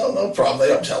 And they said, no problem.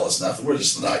 They don't tell us nothing. We're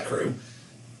just the night crew.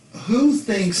 Who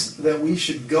thinks that we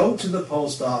should go to the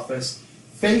post office,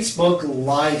 Facebook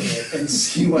Live it, and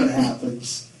see what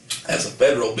happens? That's a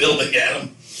federal building,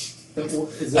 Adam.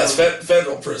 That's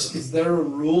federal prison. Is there a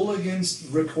rule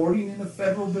against recording in a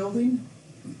federal building?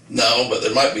 No, but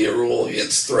there might be a rule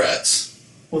against threats.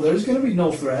 Well, there's going to be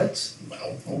no threats.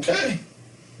 Well, okay.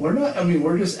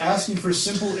 We're just asking for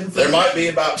simple information. There might be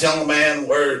about telling a man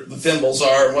where the thimbles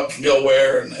are and what can go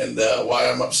where and why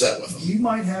I'm upset with them. You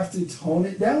might have to tone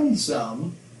it down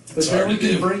some, but then we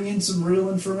can bring in some real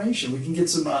information. We can get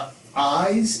some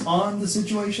eyes on the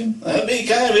situation. That'd be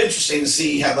kind of interesting to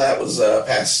see how that was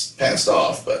passed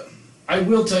off. But I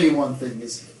will tell you one thing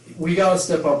is we got to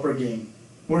step up our game.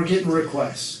 We're getting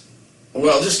requests.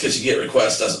 Well, just because you get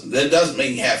requests doesn't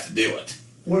mean you have to do it.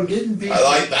 We're getting people.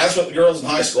 That's what the girls in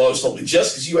high school always told me.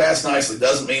 Just because you ask nicely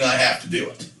doesn't mean I have to do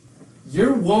it.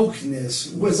 Your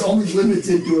wokeness was only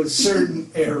limited to a certain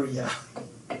area.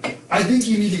 I think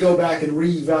you need to go back and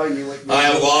reevaluate. I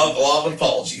have a lot of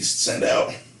apologies to send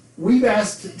out. We've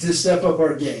asked to step up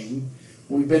our game.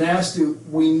 We've been asked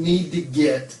we need to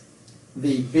get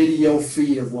the video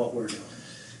feed of what we're doing.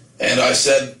 And I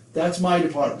said, that's my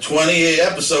department. 28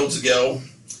 episodes ago,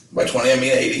 by 20 I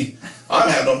mean 80, I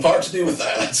have no part to do with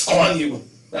that. It's on you.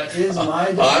 That is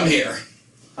my department. I'm here.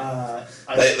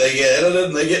 They get edited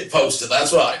and they get posted.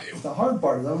 That's what I do. The hard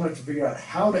part is I'm going to have to figure out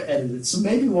how to edit it. So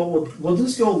maybe we'll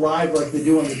just go live like they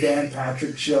do on the Dan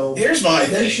Patrick show. Here's my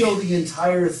thing. They show the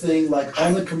entire thing like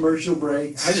on the commercial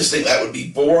break. I just think that would be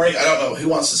boring. I don't know who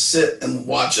wants to sit and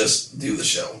watch us do the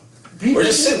show. We're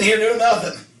just sitting here doing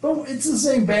nothing. But it's the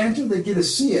same banter. They get to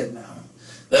see it now.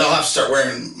 Then I'll have to start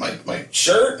wearing my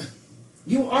shirt.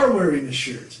 You are wearing a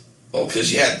shirt. Well,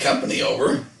 because you had company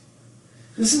over.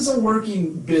 This is a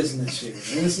working business here,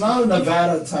 and it's not a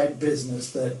Nevada-type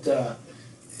business that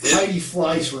Heidi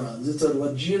Fleiss runs. It's a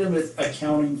legitimate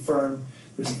accounting firm.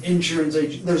 There's an insurance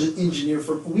agent. There's an engineer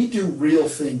firm. We do real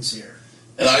things here.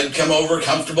 And I'd come over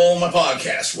comfortable in my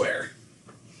podcast wear.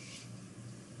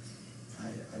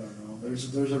 I don't know.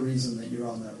 There's a reason that you're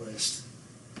on that list.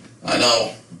 I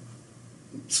know.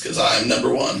 It's because I'm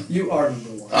number one. You are number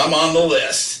one. I'm on the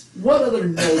list. What other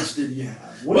notes did you have?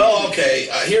 Okay.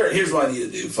 Here's what I need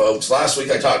to do, folks. Last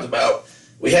week I talked about,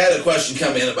 we had a question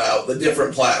come in about the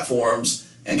different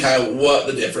platforms and kind of what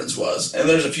the difference was. And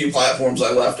there's a few platforms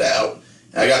I left out.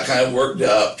 And I got kind of worked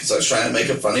up because I was trying to make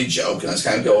a funny joke and I was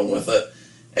kind of going with it.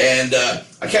 And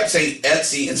I kept saying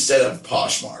Etsy instead of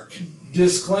Poshmark.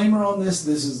 Disclaimer on this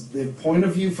is the point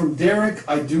of view from Derek.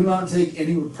 I do not take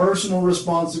any personal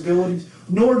responsibilities,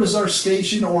 nor does our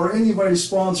station or anybody's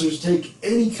sponsors take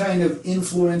any kind of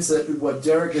influence that what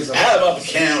Derek is about.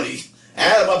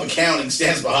 Adam Up Accounting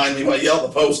stands behind me when I yell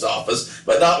at the post office,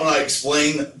 but not when I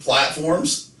explain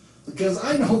platforms. Because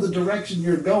I know the direction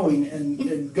you're going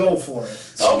and go for it.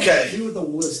 So okay. Do what the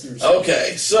listeners.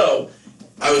 Okay, so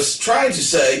I was trying to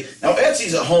say, now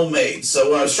Etsy's a homemade, so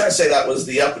when I was trying to say that was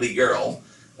the uppity girl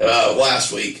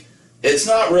last week, it's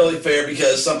not really fair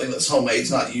because something that's homemade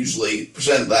is not usually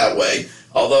presented that way,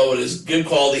 although it is good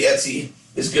quality. Etsy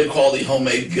is good quality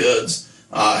homemade goods.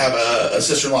 I have a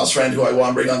sister-in-law's friend who I want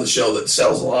to bring on the show that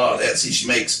sells a lot on Etsy. She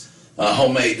makes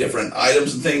homemade different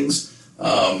items and things.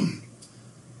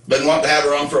 Been wanting to have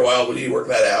her on for a while, but we need to work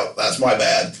that out. That's my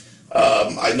bad.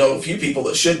 I know a few people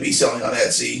that should be selling on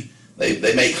Etsy.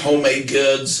 They make homemade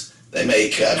goods, they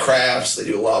make crafts, they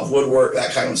do a lot of woodwork,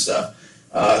 that kind of stuff.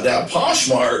 Now,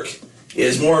 Poshmark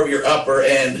is more of your upper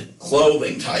end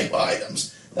clothing type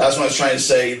items. That's what I was trying to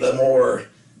say, the more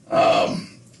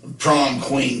prom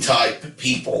queen type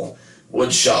people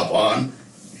would shop on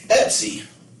Etsy.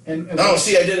 And Oh,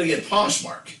 see, I did it again,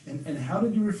 Poshmark. And how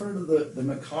did you refer to the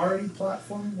Macari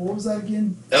platform? What was that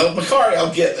again? Oh, Macari,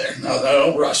 I'll get there. No,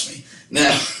 don't rush me.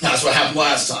 Now, that's what happened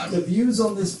last time. The views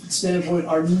on this standpoint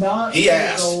are not He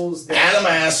asked. those that Adam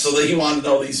asked so that he wanted to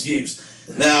know these views.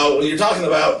 Now, when you're talking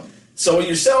about, so when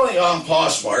you're selling on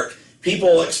Poshmark,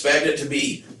 people expect it to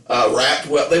be wrapped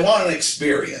well. They want an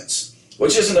experience,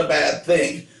 which isn't a bad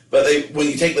thing. But when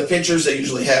you take the pictures, they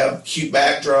usually have cute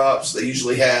backdrops. They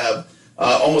usually have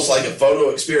almost like a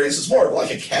photo experience. It's more of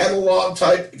like a catalog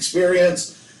type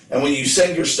experience. And when you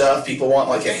send your stuff, people want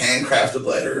like a handcrafted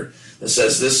letter that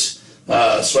says this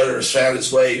sweater has found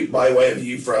its way by way of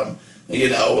you from, a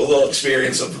little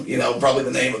experience of, probably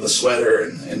the name of the sweater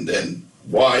and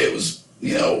why it was,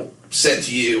 sent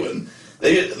to you. And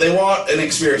they want an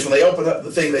experience. When they open up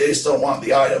the thing, they just don't want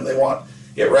the item. They want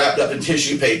it wrapped up in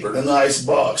tissue paper in a nice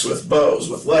box with bows,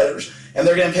 with letters. And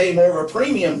they're going to pay more of a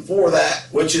premium for that,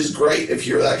 which is great if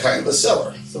you're that kind of a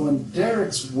seller. So in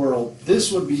Derek's world,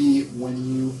 this would be when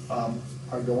you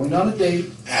are going on a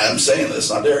date. Adam's saying this,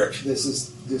 not Derek.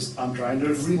 I'm trying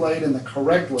to relay it in the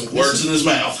correct way. Words in his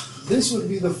mouth. This would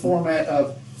be the format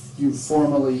of you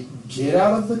formally get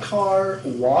out of the car,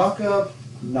 walk up,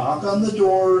 knock on the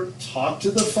door, talk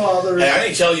to the father. Hey, I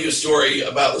need to tell you a story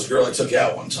about this girl I took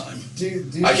out one time.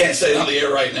 I can't say it on the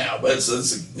air right now, but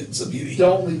it's a beauty.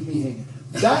 Don't leave me hanging.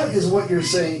 That is what you're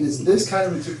saying. Is this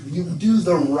kind of you do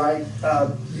the right?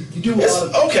 You do a lot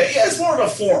of. Okay, yeah, it's more of a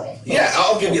formal. Yeah,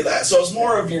 I'll give you that. So it's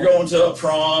more of you're going to a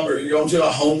prom or you're going to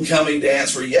a homecoming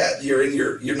dance where you're in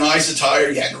your nice attire.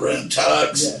 You had green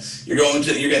tux. Yes. You're going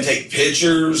to take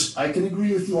pictures. I can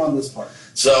agree with you on this part.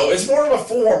 So it's more of a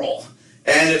formal.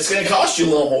 And it's going to cost you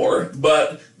a little more,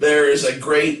 but there is a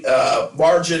great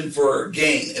margin for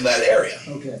gain in that area.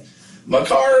 Okay.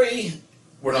 Macari,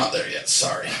 we're not there yet.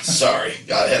 Sorry.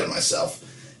 Got ahead of myself.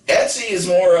 Etsy is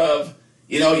more of,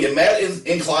 you met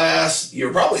in class,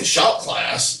 you're probably in shop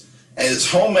class, and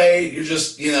it's homemade. You're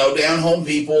just, down home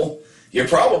people. You're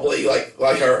probably,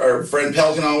 like our friend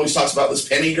Pelican always talks about, this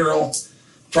penny girl.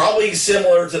 Probably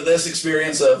similar to this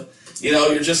experience of,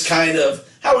 you're just kind of,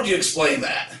 how would you explain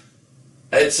that?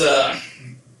 It's I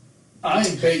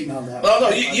ain't baiting on that.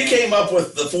 No, you came up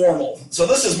with the formal. So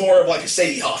this is more of like a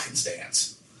Sadie Hawkins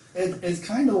dance. It's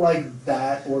kind of like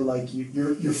that, or like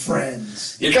your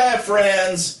friends. You're kind of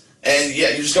friends, and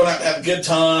yeah, you're just going to have a good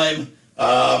time.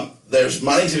 There's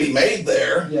money to be made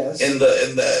there. Yes. In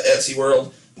the Etsy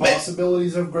world.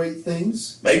 Possibilities of great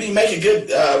things. Maybe make a good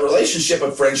relationship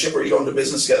of friendship where you go into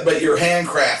business together, but you're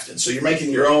handcrafted, so you're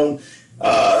making your own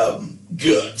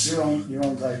goods. Your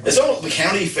own type. It's almost the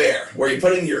county fair where you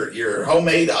put in your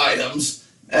homemade items,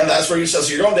 and that's where you sell.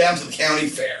 So you're going down to the county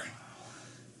fair,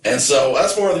 and so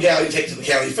that's more of the gal you take to the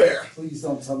county fair. Please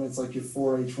don't tell me it's like your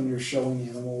 4-H when you're showing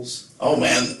animals. Oh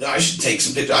man, I should take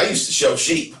some pictures. I used to show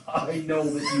sheep, I know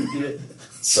that you did.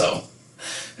 so.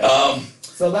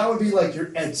 So that would be like your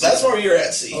Etsy. That's more your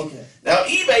Etsy. Okay. Now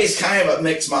eBay's kind of a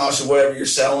mixed mosh of whatever you're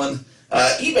selling.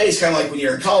 eBay's kind of like when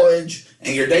you're in college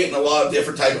and you're dating a lot of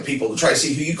different type of people to try to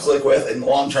see who you click with in the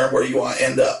long term where you want to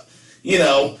end up. You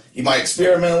might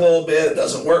experiment a little bit. It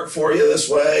doesn't work for you this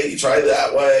way. You try it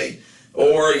that way.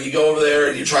 Or you go over there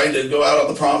and you're trying to go out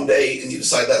on the prom date and you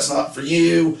decide that's not for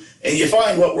you and you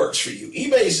find what works for you.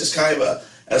 eBay is just kind of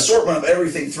an assortment of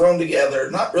everything thrown together.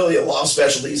 Not really a lot of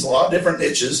specialties, a lot of different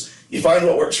niches. You find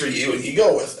what works for you and you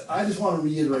go with it. I just want to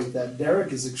reiterate that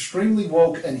Derek is extremely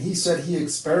woke, and he said he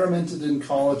experimented in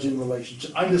college in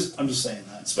relationships. I'm just saying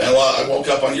that. It's been a lot. I woke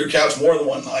up on your couch more than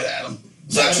one night, Adam.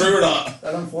 Is that true or not?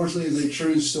 That unfortunately is a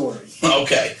true story.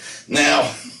 Okay. Now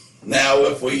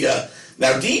if we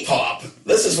now Depop,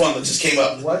 this is one that just came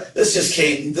up. What? This just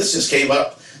came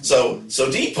up. So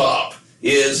Depop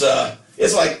is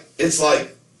it's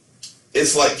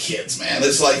like kids, man.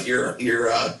 It's like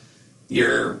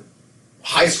your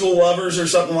high school lovers or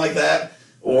something like that,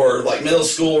 or like middle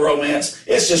school romance.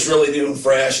 It's just really new and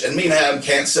fresh, and me and Adam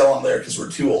can't sell on there because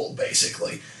we're too old,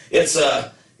 basically. It's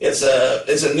a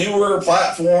newer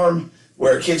platform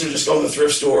where kids are just going to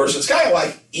thrift stores. It's kind of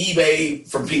like eBay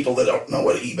from people that don't know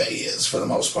what eBay is for the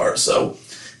most part. So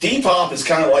Depop is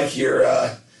kind of like your,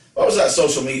 what was that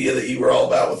social media that you were all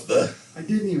about with the... I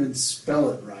didn't even spell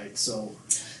it right, so...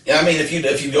 Yeah, I mean, if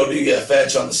you go do a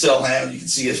fetch on the Sellhound, you can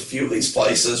see a few of these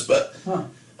places. But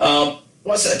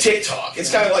what's that? TikTok.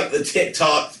 It's kind of like the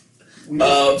TikTok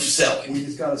of selling. We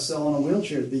just got to sell on a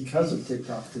wheelchair because of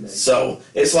TikTok today. So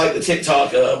it's like the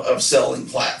TikTok of selling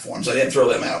platforms. I didn't throw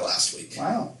them out last week.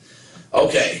 Wow.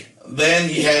 Okay,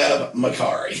 then you have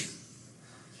Macari.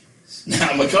 Now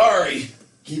Macari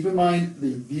keep in mind,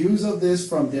 the views of this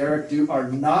from Derek are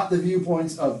not the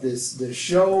viewpoints of this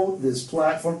show, this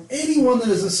platform. Anyone that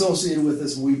is associated with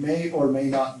this, we may or may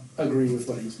not agree with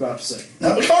what he's about to say.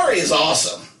 Now, Macari is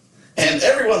awesome, and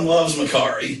everyone loves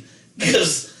Macari,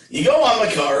 because you go on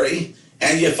Macari,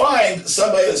 and you find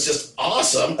somebody that's just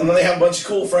awesome, and then they have a bunch of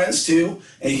cool friends too,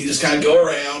 and you can just kind of go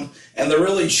around, and they're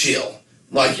really chill.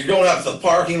 Like, you're going out to the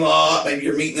parking lot, maybe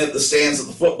you're meeting at the stands of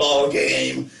the football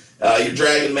game, you're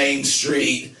dragging Main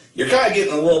Street, you're kind of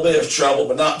getting in a little bit of trouble,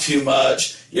 but not too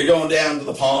much. You're going down to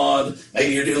the pond,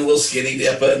 maybe you're doing a little skinny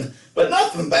dipping, but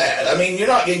nothing bad. I mean, you're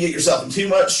not going to get yourself in too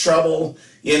much trouble.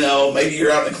 You know, maybe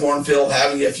you're out in the cornfield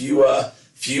having a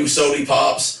few sody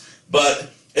pops, but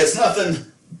it's nothing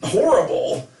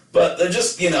horrible. But they're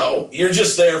just, you know, you're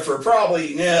just there for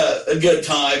probably a good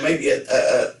time, maybe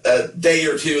a day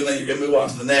or two, and then you're going to move on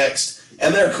to the next.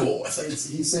 And they're cool with it.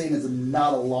 He's saying it's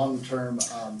not a long-term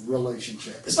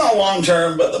relationship. It's not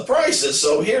long-term, but the prices,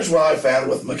 so here's what I found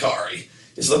with Macari,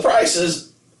 is the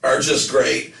prices are just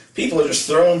great. People are just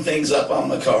throwing things up on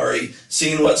Macari,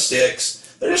 seeing what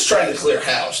sticks. They're just trying to clear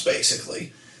house,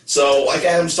 basically. So, like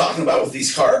Adam's talking about with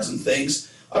these cards and things,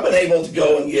 I've been able to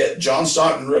go and get John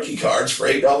Stockton rookie cards for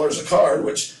 $8 a card,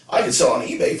 which I could sell on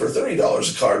eBay for $30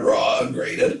 a card raw,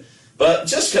 ungraded. But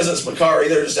just because it's Macari,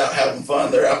 they're just out having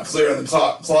fun. They're out clearing the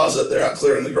closet. They're out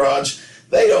clearing the garage.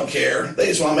 They don't care. They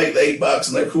just want to make the $8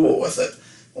 and they're cool with it.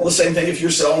 Well, the same thing if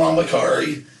you're selling on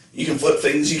Macari. You can flip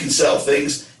things. You can sell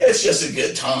things. It's just a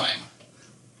good time.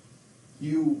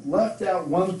 You left out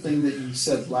one thing that you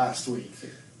said last week.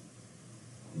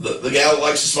 The gal that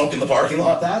likes to smoke in the parking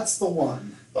lot? That's the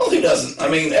one. Well, who doesn't? I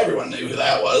mean, everyone knew who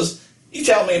that was. You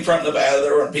tell me in front of Nevada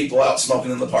there weren't people out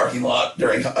smoking in the parking lot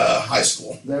during high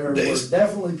school There days. were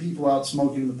definitely people out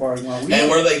smoking in the parking lot.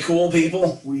 And were they cool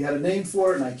people? We had a name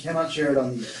for it, and I cannot share it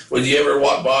on the air. Would you ever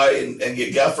walk by and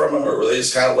get guff from them, or were they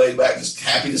just kind of laid back, just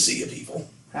happy to see you people?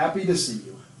 Happy to see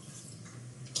you.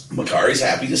 Macari's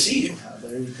happy to see you.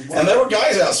 There you go. And there were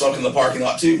guys out smoking in the parking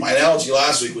lot too. My analogy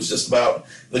last week was just about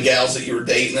the gals that you were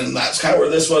dating, and that's kind of where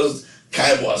this was,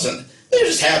 kind of wasn't. They were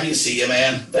just happy to see you,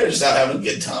 man. They were just out having a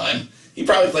good time. You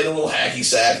probably played a little hacky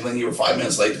sack, and then you were 5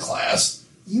 minutes late to class.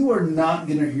 You are not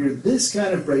going to hear this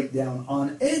kind of breakdown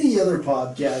on any other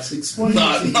podcast explaining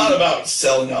Not about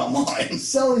selling online.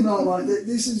 selling online.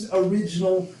 This is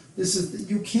original.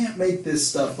 You can't make this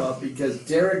stuff up, because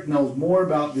Derek knows more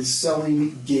about this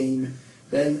selling game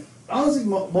than honestly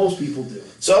most people do.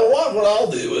 So what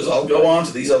I'll do is I'll go on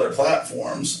to these other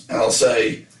platforms, and I'll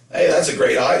say, hey, that's a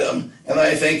great item. And then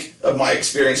I think of my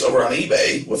experience over on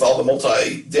eBay with all the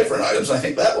multi-different items. I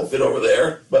think that will fit over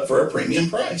there, but for a premium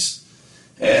price.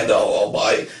 And I'll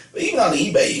buy. But even on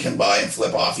eBay, you can buy and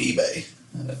flip off eBay.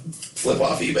 Flip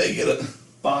off eBay, get it?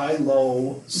 Buy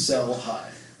low, sell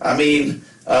high. I mean,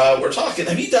 we're talking,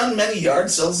 have you done many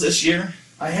yard sales this year?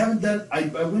 I haven't done. I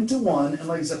went to one, and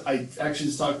like I said, I actually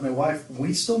just talked to my wife.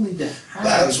 We still need to have.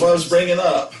 That's what I was bringing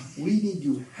up. We need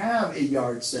to have a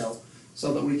yard sale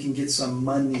so that we can get some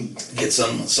money. Get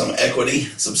some equity,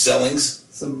 some sellings.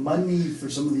 Some money for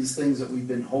some of these things that we've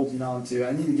been holding on to.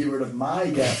 I need to get rid of my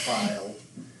death pile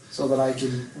so that I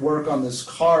can work on this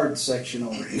card section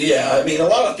over here. Yeah, I mean, a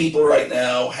lot of people right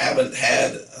now haven't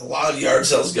had a lot of yard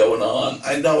sales going on.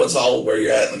 I know it's all where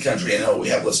you're at in the country. I know we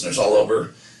have listeners all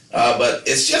over. But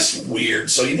it's just weird.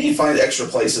 So you need to find extra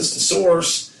places to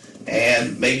source.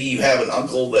 And maybe you have an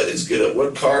uncle that is good at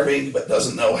wood carving but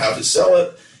doesn't know how to sell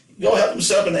it. Go help him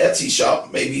set up an Etsy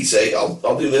shop. Maybe say,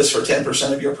 I'll do this for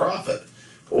 10% of your profit.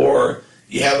 Or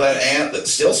you have that aunt that's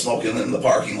still smoking in the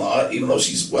parking lot, even though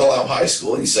she's well out of high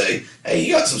school, and you say, hey,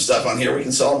 you got some stuff on here we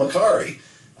can sell Macari.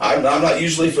 I'm not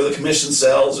usually for the commission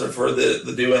sales or for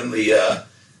the doing the,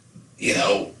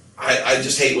 I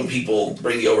just hate when people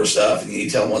bring you over stuff and you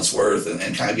tell them what's worth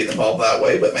and kind of get involved that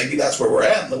way, but maybe that's where we're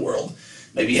at in the world.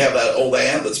 Maybe you have that old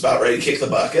aunt that's about ready to kick the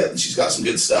bucket and she's got some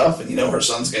good stuff and you know her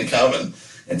son's going to come and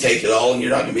take it all and you're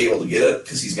not going to be able to get it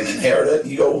because he's going to inherit it. And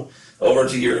you go over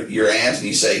to your aunt and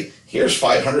you say, here's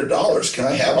 $500. Can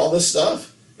I have all this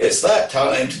stuff? It's that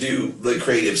time to do the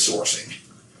creative sourcing.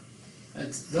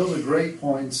 Those are great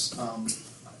points.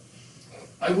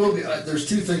 I will be. There's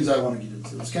two things I want to get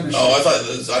into. It's kind of. Oh, I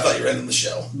thought you were ending the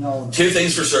show. No. Two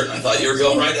things for certain. I thought you were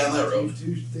going right down that road.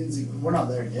 Two things. We're not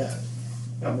there yet.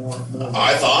 Got more.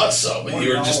 I thought so, but you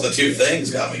were just the two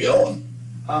things got me going.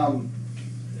 The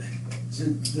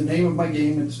name of my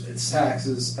game it's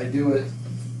taxes. I do it.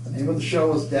 The name of the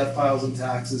show is DeathPiles and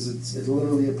Taxes. It's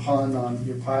literally a pun on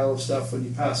your pile of stuff when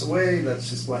you pass away. That's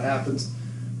just what happens.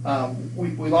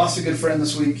 We lost a good friend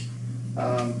this week.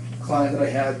 Client that I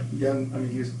had,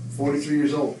 he was 43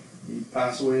 years old. He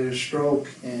passed away of a stroke,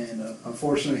 and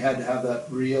unfortunately had to have that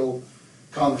real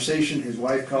conversation. His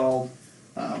wife called,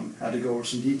 had to go over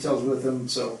some details with him.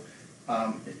 So,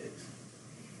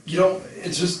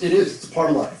 it's part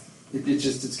of life.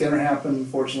 It's going to happen.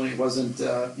 Unfortunately, it wasn't,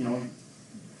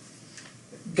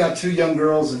 got two young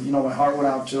girls, and, my heart went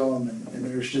out to them, and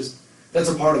that's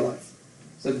a part of life.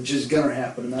 So it's just going to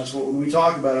happen, and that's what, when we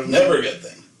talk about it. Never a good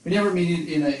thing. We never mean it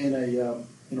in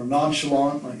a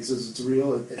nonchalant, like he says, it's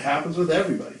real. It happens with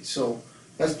everybody. So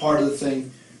that's part of the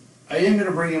thing. I am going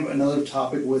to bring up another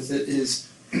topic with it is,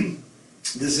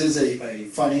 this is a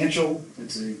financial,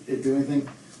 it's a doing thing.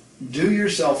 Do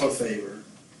yourself a favor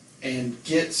and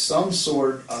get some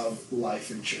sort of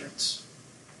life insurance.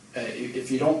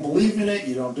 If you don't believe in it,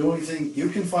 you don't do anything, you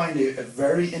can find a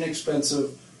very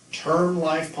inexpensive term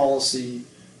life policy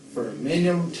for a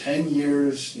minimum 10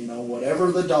 years, whatever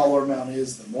the dollar amount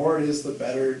is, the more it is, the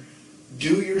better.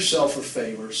 Do yourself a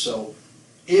favor. So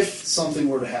if something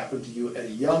were to happen to you at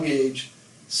a young age,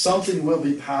 something will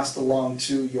be passed along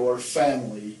to your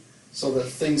family so that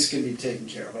things can be taken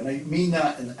care of. And I mean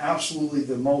that in absolutely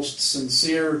the most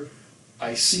sincere.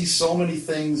 I see so many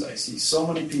things, I see so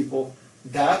many people.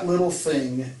 That little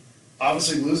thing,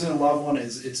 obviously losing a loved one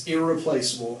it's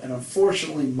irreplaceable, and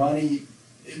unfortunately money,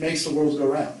 it makes the world go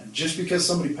round. And just because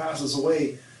somebody passes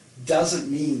away doesn't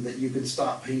mean that you can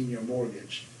stop paying your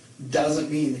mortgage. Doesn't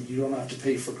mean that you don't have to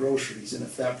pay for groceries. And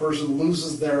if that person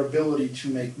loses their ability to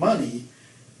make money,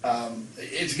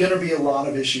 it's going to be a lot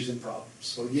of issues and problems.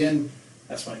 So again,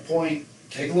 that's my point.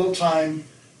 Take a little time,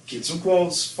 get some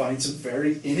quotes, find some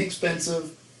very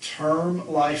inexpensive term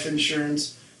life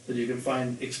insurance that you can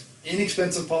find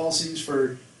inexpensive policies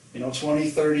for, $20,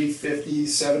 $30, $50,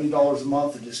 $70 a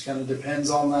month. It just kind of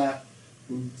depends on that.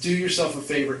 Do yourself a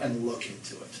favor and look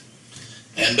into it.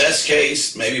 And best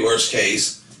case, maybe worst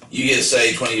case, you get to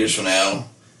say 20 years from now,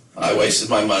 I wasted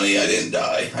my money, I didn't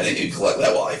die, I didn't even collect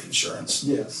that life insurance.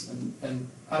 Yes, and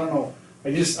I don't know,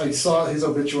 I saw his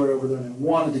obituary over there and I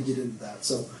wanted to get into that.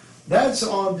 So that's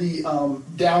on the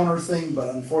downer thing,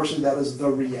 but unfortunately that is the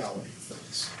reality of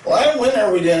things. Well, Adam, when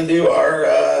are we going to do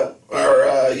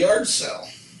our yard sale?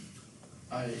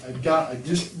 I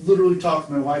just literally talked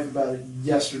to my wife about it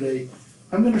yesterday.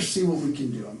 I'm going to see what we can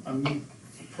do. I'm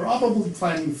probably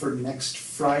planning for next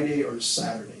Friday or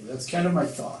Saturday. That's kind of my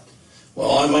thought.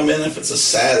 Well, I'm in if it's a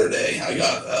Saturday. I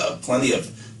got plenty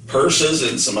of purses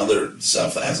and some other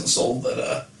stuff that hasn't sold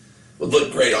that would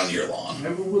look great on your lawn.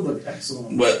 It would look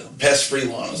excellent. But pest-free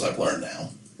lawn, as I've learned now.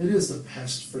 It is the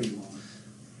pest-free lawn.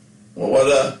 Well,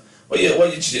 what you do?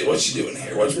 What you doing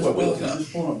here? What we looking at?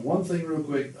 Just pulling up one thing real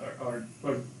quick. Our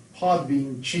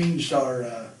Podbean changed our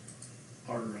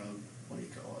what do you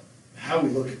call it? How we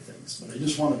look at things. But I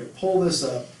just wanted to pull this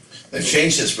up. They've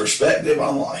changed his perspective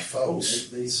on life, folks.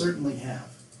 They certainly have.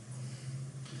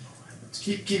 Let's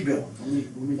keep going.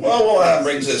 Let me Well, that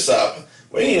brings this up.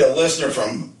 We need a listener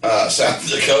from South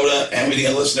Dakota, and we need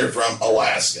a listener from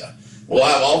Alaska. We'll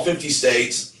have all 50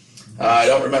 states. I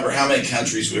don't remember how many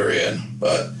countries we were in,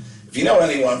 but if you know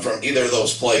anyone from either of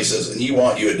those places and you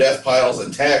want you a Death Piles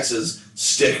and Taxes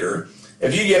sticker,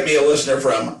 if you get me a listener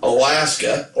from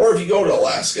Alaska, or if you go to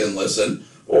Alaska and listen,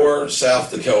 or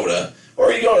South Dakota,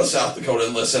 or you go to South Dakota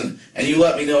and listen, and you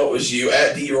let me know it was you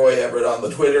at DRoy Everett on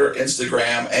the Twitter,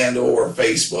 Instagram, and or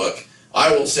Facebook,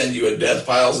 I will send you a Death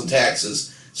Piles and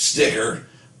Taxes sticker.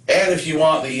 And if you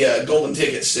want the golden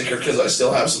ticket sticker, because I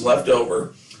still have some left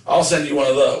over, I'll send you one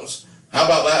of those. How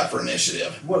about that for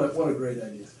initiative? What a great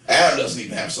idea. Adam doesn't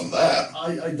even have some of that.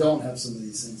 I don't have some of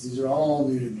these things. These are all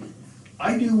new to me.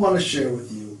 I do want to share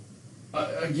with you,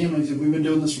 again, like I said, we've been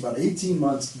doing this for about 18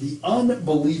 months, the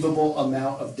unbelievable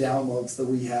amount of downloads that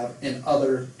we have in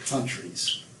other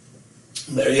countries.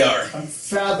 There you are. I'm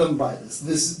fathomed by this.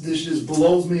 This just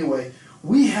blows me away.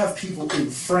 We have people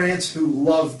in France who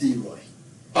love DeRoy.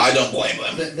 I don't blame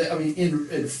them. I mean,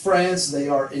 in France, they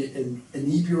are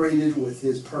inebriated with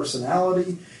his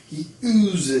personality. He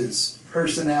oozes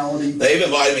personality. They've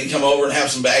invited me to come over and have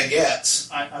some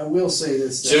baguettes. I will say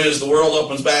this. As soon as the world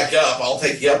opens back up, I'll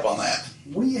take you up on that.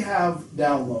 We have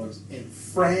downloads in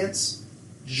France,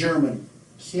 Germany,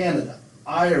 Canada,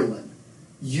 Ireland,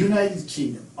 United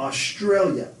Kingdom,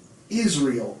 Australia,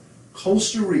 Israel,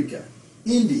 Costa Rica,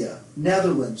 India,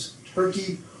 Netherlands,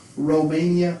 Turkey,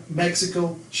 Romania,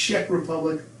 Mexico, Czech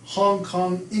Republic, Hong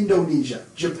Kong, Indonesia,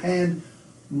 Japan,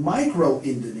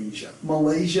 Micro-Indonesia,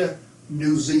 Malaysia,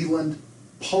 New Zealand,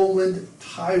 Poland,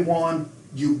 Taiwan,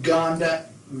 Uganda,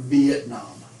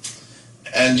 Vietnam.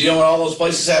 And do you know what all those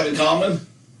places have in common?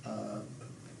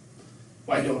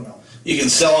 I don't know. You can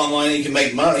sell online and you can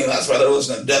make money, and that's why they're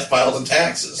listening to DeathPiles and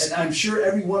taxes. And I'm sure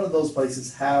every one of those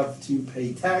places have to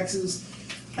pay taxes.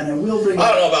 And I will bring.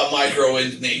 I don't know about micro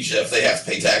Indonesia, if they have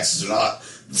to pay taxes or not.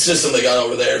 The system they got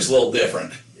over there is a little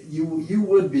different. You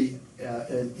would be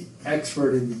an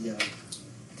expert in the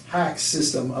tax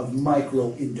system of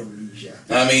micro Indonesia.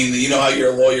 I mean, you know how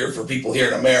you're a lawyer for people here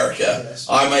in America. Yes.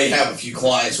 I may have a few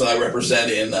clients when I represent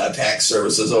in tax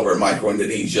services over in micro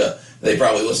Indonesia. They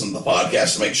probably listen to the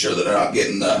podcast to make sure that they're not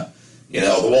getting, the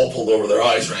wool pulled over their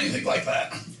eyes or anything like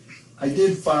that. I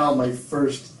did file my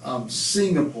first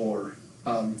Singapore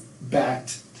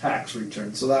backed tax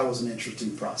return, so that was an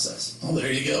interesting process. Oh,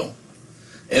 there you go.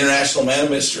 International man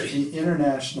of mystery. The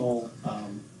international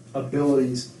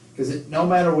abilities, because no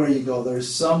matter where you go, there's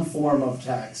some form of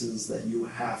taxes that you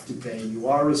have to pay. You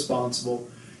are responsible,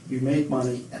 you make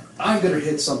money, and I'm going to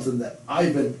hit something that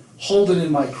I've been holding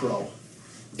in my crow.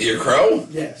 Your crow?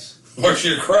 Yes. Where's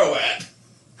your crow at?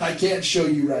 I can't show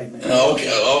you right now. Oh, okay.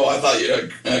 Oh, I thought you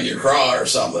had your craw or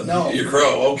something. No. Your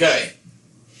crow, okay.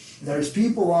 There's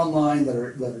people online that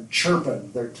are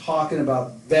chirping. They're talking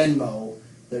about Venmo.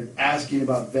 They're asking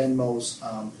about Venmo's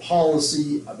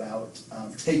policy about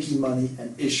taking money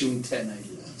and issuing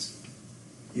 1091s.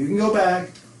 You can go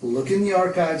back, look in the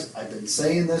archives. I've been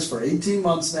saying this for 18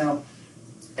 months now.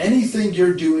 Anything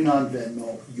you're doing on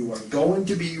Venmo, you are going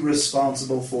to be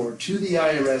responsible for to the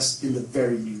IRS in the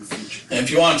very near future. And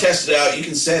if you want to test it out, you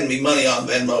can send me money on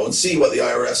Venmo and see what the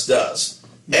IRS does.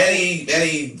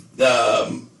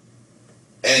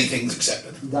 Anything's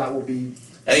accepted. That will be.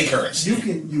 Any currency.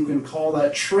 You can call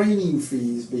that training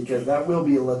fees, because that will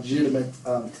be a legitimate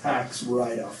tax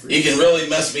write-off. You can really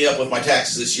mess me up with my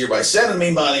taxes this year by sending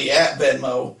me money at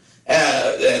Venmo,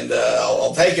 and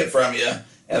I'll take it from you.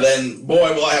 And then,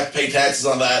 boy, will I have to pay taxes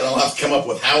on that, and I'll have to come up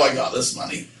with how I got this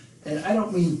money. And I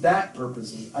don't mean that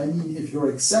purposely. I mean if you're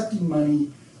accepting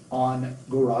money on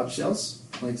garage sales,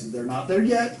 like I said, they're not there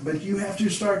yet, but you have to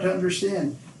start to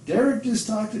understand. Derek just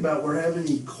talked about we're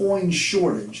having a coin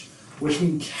shortage, which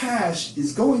means cash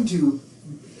is going to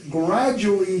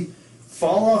gradually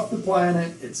fall off the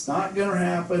planet. It's not going to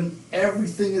happen.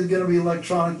 Everything is going to be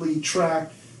electronically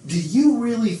tracked. Do you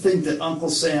really think that Uncle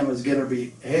Sam is going to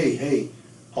be, hey,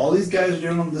 all these guys are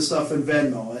doing this stuff in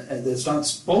Venmo, and it's not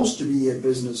supposed to be a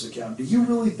business account. Do you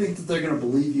really think that they're going to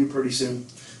believe you pretty soon?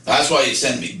 That's why you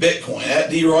send me Bitcoin, at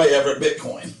DeRoy Everett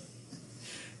Bitcoin.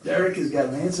 Derek has got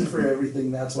an answer for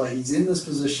everything. That's why he's in this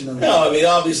position. No, I mean,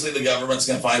 obviously the government's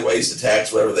going to find ways to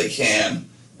tax whatever they can.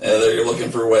 They're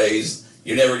looking for ways.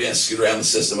 You're never going to scoot around the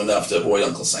system enough to avoid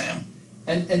Uncle Sam.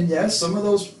 And yes, some of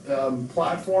those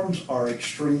platforms are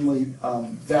extremely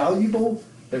valuable.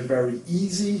 They're very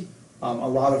easy. A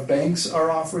lot of banks are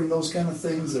offering those kind of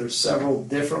things. There's several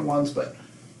different ones. But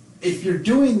if you're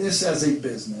doing this as a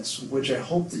business, which I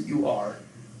hope that you are,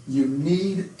 you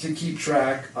need to keep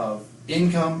track of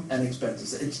income and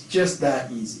expenses. It's just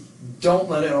that easy. Don't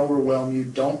let it overwhelm you.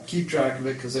 Don't keep track of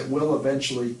it, because it will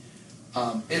eventually,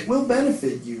 it will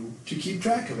benefit you to keep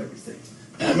track of everything.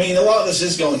 I mean, a lot of this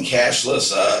is going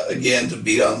cashless, again, to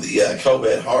beat on the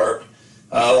COVID harp.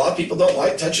 A lot of people don't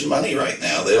like touching money right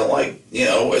now. They don't like,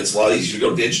 it's a lot easier to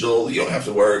go digital. You don't have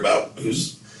to worry about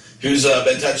who's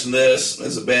been touching this.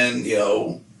 Has it been,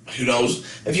 who knows?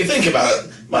 If you think about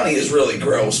it, money is really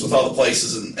gross with all the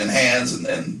places and hands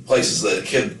and places that it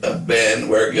could have been,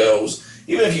 where it goes.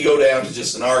 Even if you go down to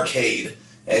just an arcade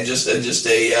and just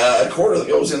a quarter that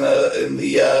goes in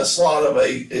the slot of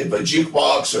a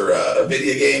jukebox or a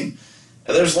video game,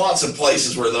 and there's lots of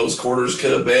places where those quarters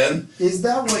could have been. Is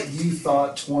that what you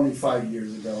thought 25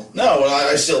 years ago? No,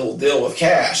 I still deal with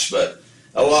cash, but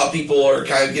a lot of people are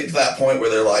kind of getting to that point where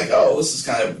they're like, oh, this is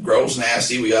kind of gross,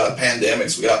 nasty. We got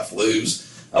pandemics, we got flus.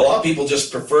 A lot of people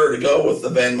just prefer to go with the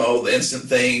Venmo, the instant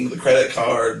thing, the credit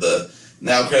card.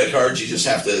 Now credit cards, you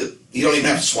don't even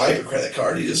have to swipe a credit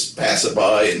card. You just pass it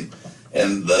by,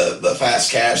 and the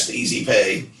fast cash, the easy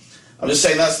pay. I'm just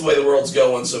saying that's the way the world's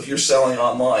going. So if you're selling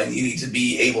online, you need to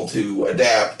be able to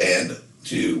adapt and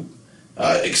to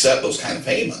accept those kind of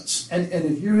payments. And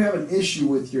if you have an issue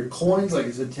with your coins, like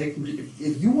I said,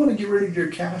 if you want to get rid of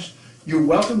your cash, you're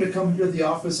welcome to come here to the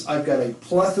office. I've got a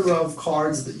plethora of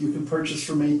cards that you can purchase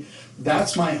from me.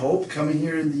 That's my hope coming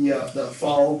here in the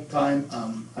fall time.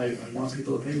 I want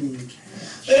people to pay me in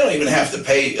cash. They don't even have to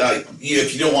pay.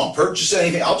 If you don't want to purchase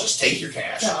anything, I'll just take your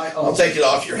cash. Yeah, I'll take it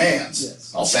off your hands.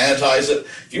 Yes. I'll sanitize it.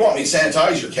 If you want me to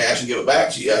sanitize your cash and give it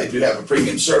back to you, I do have a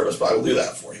premium service, but I will do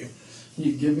that for you.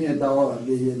 You give me $1, I'll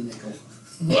give you a nickel.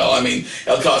 Well, I mean,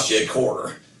 it'll cost you a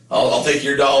quarter. I'll take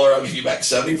your $1, I'll give you back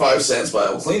 75 cents, but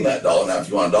I will clean that dollar. Now, if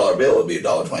you want a dollar bill, it'll be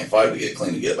 $1.25 to get it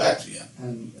clean and get it back to you.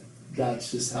 And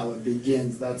that's just how it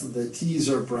begins. That's the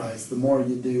teaser price. The more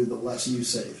you do, the less you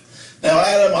save. Now,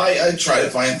 Adam, I try to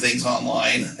find things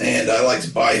online, and I like to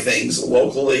buy things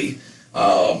locally.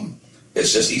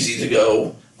 It's just easy to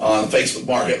go on Facebook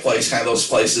Marketplace, kind of those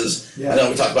places. Yeah. I know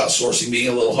we talk about sourcing being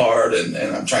a little hard, and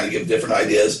I'm trying to give different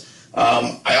ideas.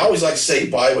 I always like to say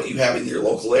buy what you have in your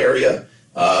local area.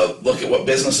 Look at what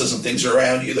businesses and things are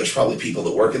around you. There's probably people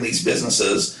that work in these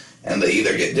businesses, and they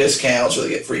either get discounts or they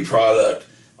get free product.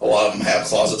 A lot of them have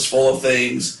closets full of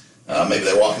things. Maybe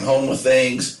they're walking home with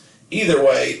things. Either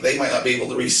way, they might not be able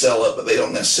to resell it, but they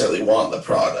don't necessarily want the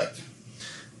product.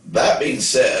 That being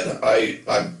said,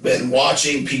 I've been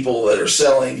watching people that are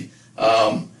selling,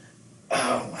 how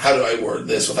do I word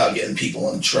this without getting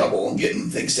people in trouble and getting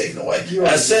things taken away?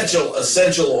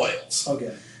 Essential oils.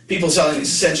 Okay. People selling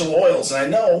these essential oils, and I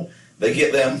know they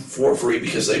get them for free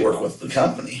because they work with the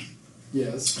company.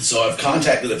 Yes. So I've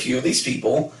contacted a few of these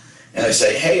people, and I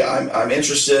say, hey, I'm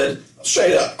interested,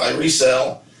 straight up, I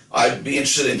resell. I'd be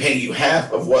interested in paying you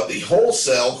half of what the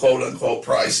wholesale quote-unquote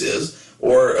price is,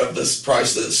 or of this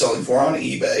price that it's selling for on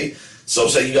eBay. So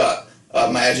say you got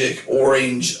a magic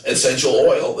orange essential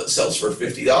oil that sells for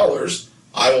 $50.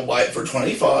 I will buy it for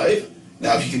 $25.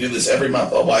 Now, if you can do this every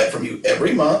month, I'll buy it from you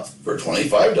every month for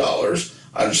 $25.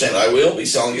 I understand I will be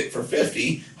selling it for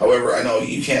 $50. However, I know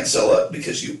you can't sell it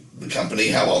because the company,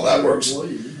 how all that works,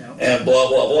 and blah,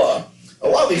 blah, blah. A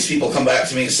lot of these people come back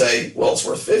to me and say, well, it's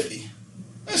worth $50.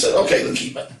 I said, okay, then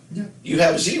keep it. Yeah. You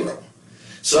have zero.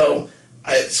 So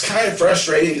it's kind of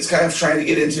frustrating. It's kind of trying to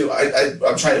get into,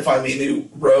 I'm trying to find me a new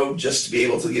road just to be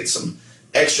able to get some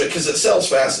extra, because it sells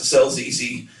fast, it sells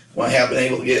easy when I have been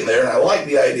able to get in there. And I like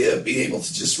the idea of being able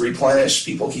to just replenish.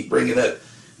 People keep bringing it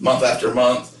month after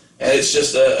month. And it's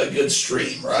just a good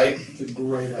stream, right? It's a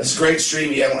great idea. It's a great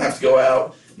stream. You don't have to go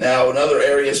out. Now, in other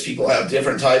areas, people have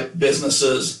different type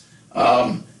businesses.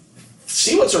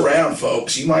 See what's around,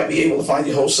 folks. You might be able to find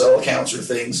your wholesale accounts or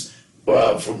things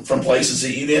from places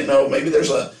that you didn't know. Maybe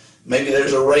there's a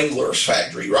Wrangler's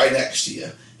factory right next to you,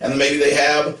 and maybe they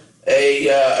have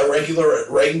a regular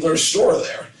Wrangler store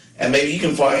there, and maybe you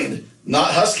can find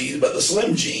not Huskies but the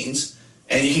slim jeans,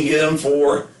 and you can get them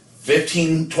for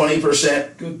 15,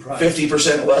 20%, Good price.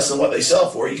 50% less than what they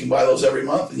sell for. You can buy those every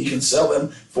month, and you can sell them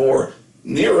for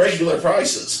near regular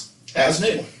prices as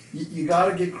new. You got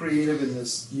to get creative in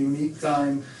this unique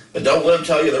time. But don't let them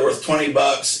tell you they're worth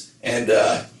 $20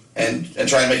 and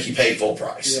try and make you pay full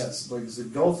price. Yes, like I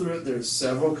said, go through it. There's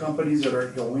several companies that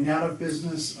are going out of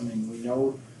business. I mean, we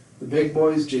know the big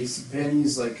boys,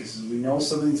 JCPenney's, like I said, we know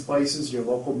some of these places, your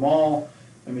local mall.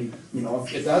 I mean,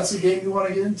 if that's the game you want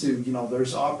to get into,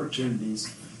 there's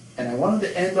opportunities. And I wanted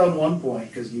to end on one point,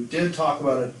 because you did talk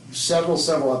about it several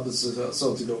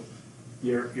episodes ago.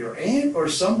 Your aunt or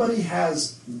somebody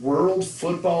has World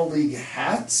Football League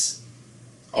hats?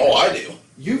 Oh, I do.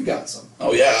 You've got some.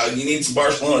 Oh, yeah. You need some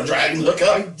Barcelona Dragon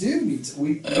hookup? I do need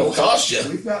to. It'll cost you.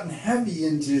 We've gotten heavy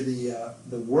into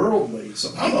the World League.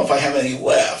 So I don't know if I have any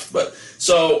left, but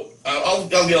so I'll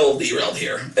get a little derailed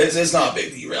here. It's not a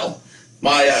big derail.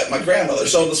 My grandmother,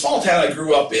 so in the small town I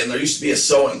grew up in, there used to be a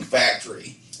sewing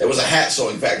factory. It was a hat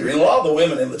sewing factory, and a lot of the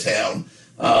women in the town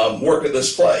worked at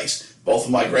this place. Both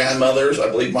of my grandmothers, I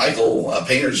believe Michael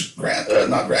Painter's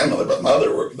not grandmother, but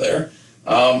mother worked there.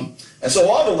 And so a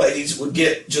lot of the ladies would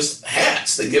get just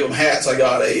hats. They'd give them hats. I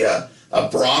got a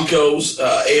Broncos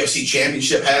AFC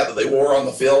Championship hat that they wore on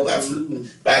the field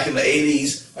back in the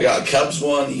 80s. I got a Cubs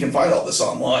one. You can find all this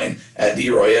online at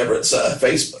D. Roy Everett's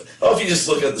Facebook. Oh, if you just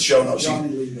look at the show notes,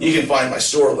 you can find my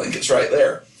store link. It's right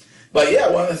there. But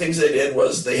yeah, one of the things they did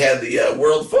was they had the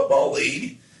World Football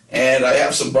League, and I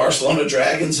have some Barcelona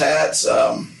Dragons hats.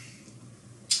 I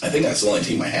think that's the only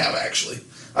team I have, actually.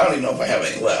 I don't even know if I have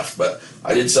any left, but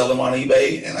I did sell them on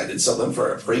eBay, and I did sell them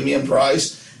for a premium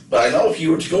price. But I know if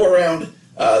you were to go around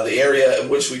the area in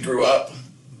which we grew up,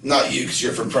 not you because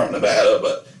you're from Trump, Nevada,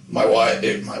 but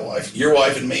your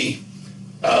wife and me,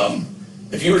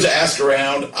 if you were to ask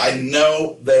around, I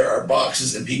know there are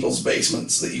boxes in people's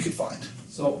basements that you could find.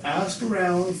 So ask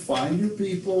around, find your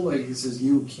people. Like he says,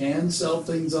 you can sell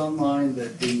things online.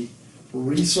 That the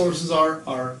resources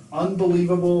are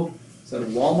unbelievable. So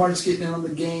Walmart's getting in on the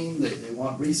game. They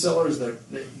want resellers.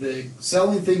 They're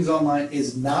selling things online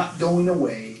is not going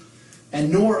away,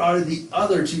 and nor are the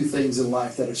other two things in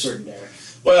life that are certain, Derek.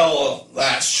 Well,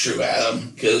 that's true,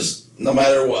 Adam, because no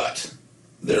matter what,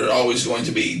 there are always going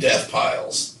to be death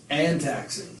piles. And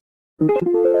taxes.